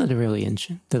are some that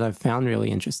are that I've found really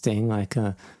interesting, like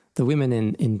the women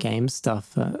in game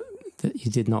stuff that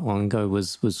you did not long ago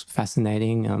was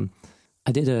fascinating.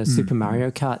 I did a Super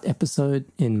Mario Kart episode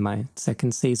in my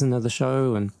 2nd season of the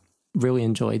show and really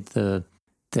enjoyed the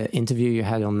interview you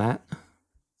had on that.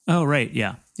 Oh, right.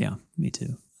 Yeah, me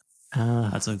too.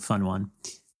 That's a fun one.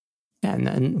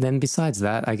 And then besides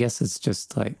that, I guess it's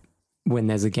just like when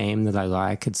there's a game that I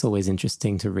like, it's always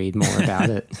interesting to read more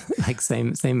about it. Like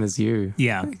same as you.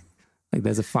 Yeah. Like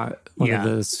there's one of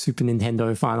the Super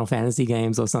Nintendo Final Fantasy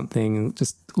games or something,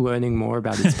 just learning more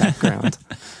about its background.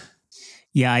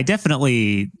 Yeah, I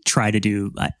definitely try to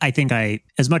do, I think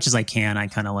as much as I can, I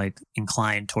kind of like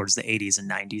incline towards the 80s and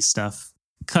 90s stuff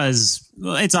because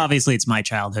it's my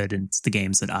childhood and it's the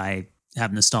games that I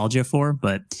have nostalgia for,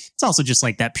 but it's also just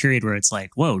like that period where it's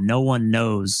like, whoa, no one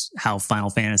knows how Final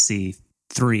Fantasy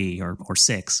 3 or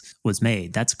 6 was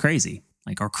made. That's crazy.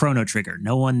 Like, or Chrono Trigger.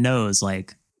 No one knows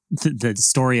like the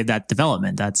story of that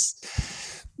development.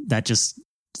 That just,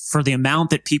 for the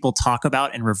amount that people talk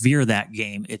about and revere that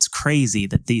game, it's crazy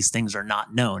that these things are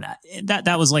not known.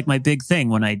 That was like my big thing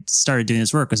when I started doing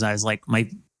this work, because I was like,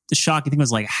 the shocking thing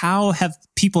was like, how have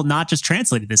people not just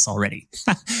translated this already?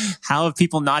 How have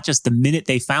people not just the minute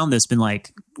they found this been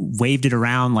like waved it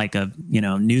around like a,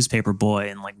 newspaper boy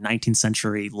in like 19th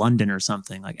century London or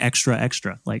something, like extra,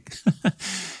 like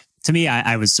to me,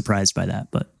 I was surprised by that,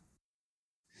 but.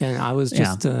 And I was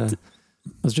just,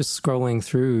 scrolling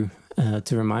through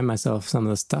to remind myself some of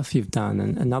the stuff you've done.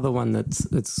 And another one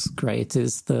that's great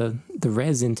is the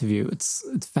Rez interview. It's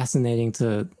fascinating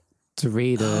to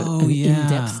read an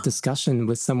in-depth discussion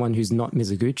with someone who's not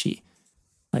Mizuguchi.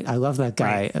 Like, I love that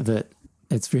guy, but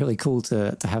it's really cool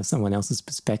to have someone else's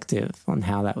perspective on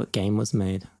how that game was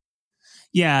made.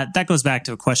 Yeah, that goes back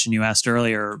to a question you asked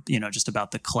earlier, just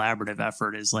about the collaborative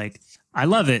effort. Is like, I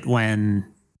love it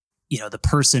when, the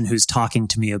person who's talking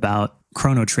to me about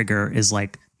Chrono Trigger is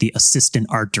like the assistant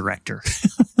art director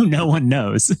who no one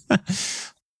knows.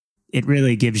 It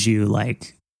really gives you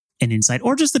like an insight,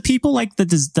 or just the people like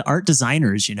the art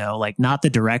designers, like not the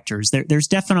directors. There's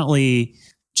definitely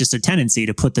just a tendency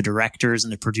to put the directors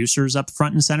and the producers up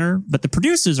front and center, but the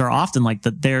producers are often like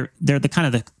they're the kind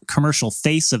of the commercial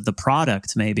face of the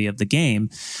product, maybe of the game,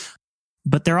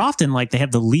 but they're often like they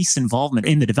have the least involvement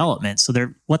in the development. So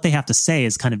what they have to say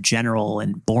is kind of general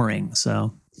and boring.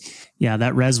 So yeah,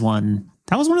 that Rez one,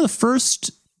 that was one of the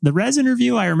first. The Rez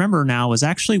interview I remember now was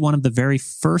actually one of the very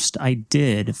first I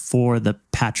did for the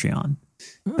Patreon,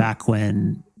 back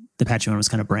when the Patreon was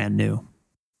kind of brand new,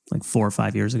 like 4 or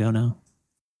 5 years ago now.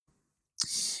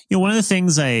 One of the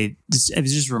things I was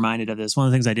just reminded of this. One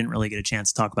of the things I didn't really get a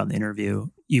chance to talk about in the interview.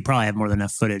 You probably have more than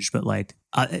enough footage, but like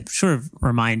it sort of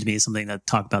reminds me of something to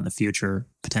talk about in the future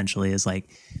potentially. Is like,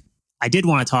 I did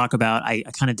want to talk about. I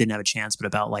kind of didn't have a chance, but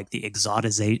about like the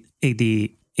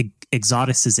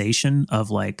exoticization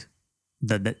of like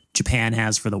that Japan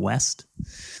has for the West.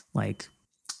 Like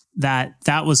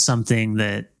that was something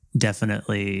that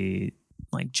definitely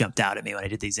like jumped out at me when I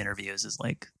did these interviews. Is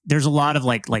like, there's a lot of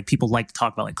like people like to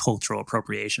talk about like cultural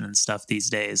appropriation and stuff these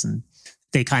days. And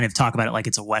they kind of talk about it like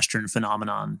it's a Western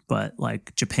phenomenon, but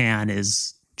like Japan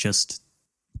is just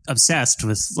obsessed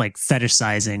with like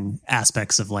fetishizing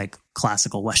aspects of like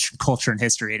classical Western culture and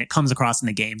history, and it comes across in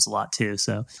the games a lot too.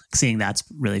 So seeing that's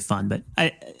really fun. But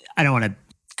I don't want to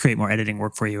create more editing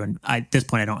work for you, and at this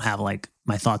point I don't have like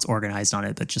my thoughts organized on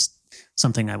it, but just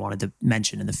something I wanted to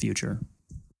mention in the future.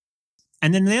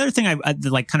 And then the other thing I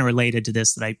like kind of related to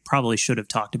this that I probably should have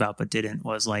talked about but didn't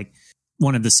was like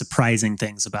one of the surprising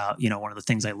things about one of the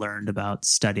things I learned about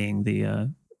studying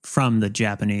the from the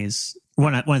Japanese.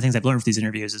 One of the things I've learned from these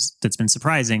interviews that's been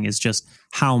surprising is just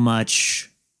how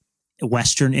much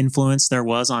Western influence there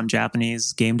was on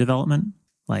Japanese game development.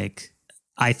 Like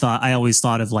I always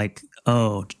thought of like,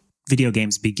 oh, video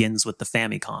games begins with the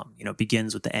Famicom,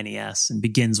 begins with the NES and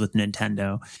begins with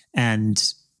Nintendo,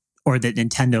 or that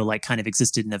Nintendo like kind of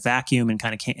existed in a vacuum and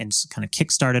kind of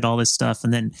kickstarted all this stuff.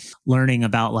 And then learning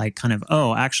about like kind of,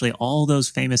 oh, actually all those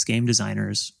famous game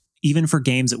designers, even for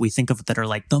games that we think of that are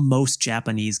like the most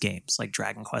Japanese games, like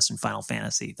Dragon Quest and Final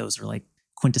Fantasy, those are like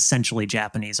quintessentially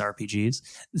Japanese RPGs.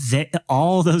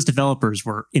 All those developers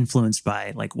were influenced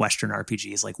by like Western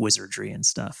RPGs, like Wizardry and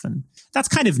stuff. And that's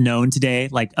kind of known today,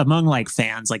 like among like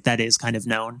fans, like that is kind of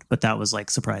known, but that was like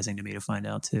surprising to me to find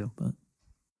out too. But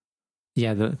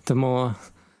yeah, the more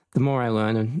I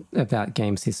learn about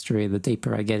games history, the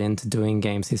deeper I get into doing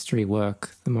games history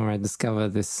work, the more I discover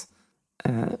this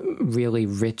really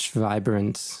rich,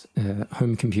 vibrant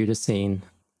home computer scene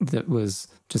that was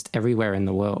just everywhere in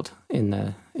the world in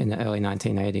the early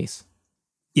 1980s.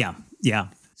 Yeah.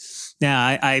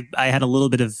 I had a little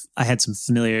bit of, I had some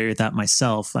familiarity with that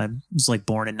myself. I was like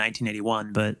born in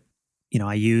 1981, but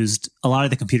I used a lot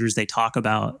of the computers they talk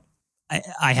about.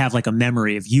 I have like a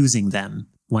memory of using them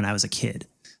when I was a kid.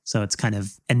 So it's kind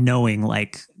of, and knowing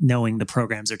the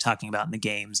programs they're talking about in the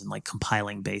games and like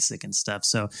compiling BASIC and stuff.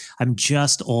 So I'm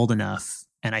just old enough,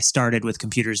 and I started with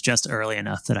computers just early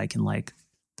enough that I can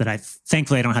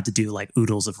thankfully I don't have to do like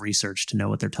oodles of research to know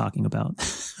what they're talking about.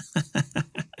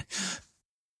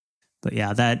 But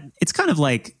yeah, that it's kind of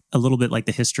like a little bit like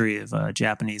the history of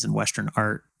Japanese and Western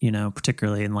art,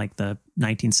 particularly in like the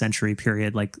 19th century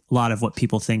period. Like a lot of what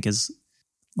people think is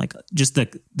like just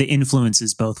the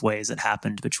influences both ways that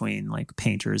happened between like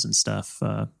painters and stuff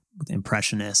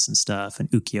Impressionists and stuff and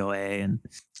ukiyo-e, and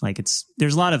like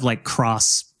there's a lot of like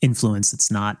cross influence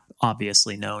that's not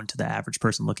obviously known to the average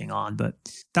person looking on, but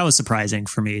that was surprising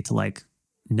for me to like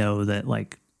know that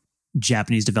like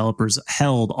Japanese developers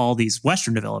held all these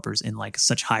Western developers in like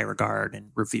such high regard and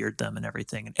revered them and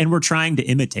everything, and were trying to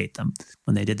imitate them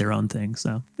when they did their own thing.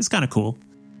 So it's kind of cool.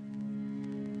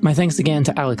 My thanks again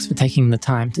to Alex for taking the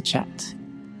time to chat.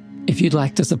 If you'd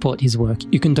like to support his work,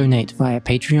 you can donate via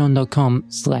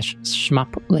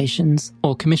patreon.com/shmuplations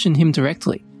or commission him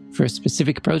directly for a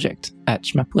specific project at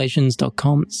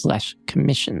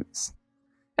shmuplations.com/commissions.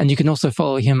 And you can also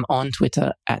follow him on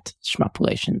Twitter at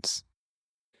shmuplations.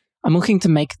 I'm looking to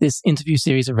make this interview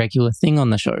series a regular thing on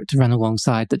the show to run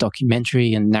alongside the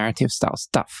documentary and narrative style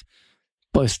stuff,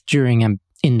 both during and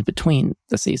in between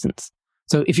the seasons.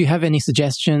 So if you have any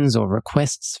suggestions or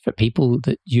requests for people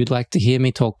that you'd like to hear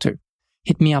me talk to,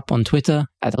 hit me up on Twitter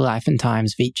at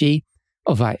lifeandtimesvg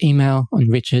or via email on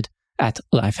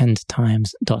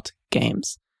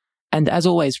richard@lifeandtimes.games. And as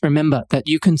always, remember that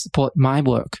you can support my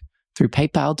work through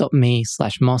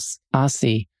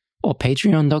paypal.me/mossrc or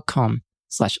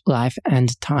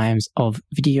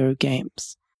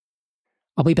patreon.com/lifeandtimesofvideogames.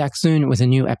 I'll be back soon with a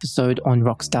new episode on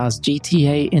Rockstar's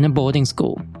GTA in a boarding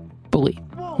school, Bully,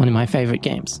 one of my favorite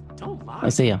games. I'll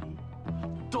see ya.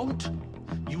 Don't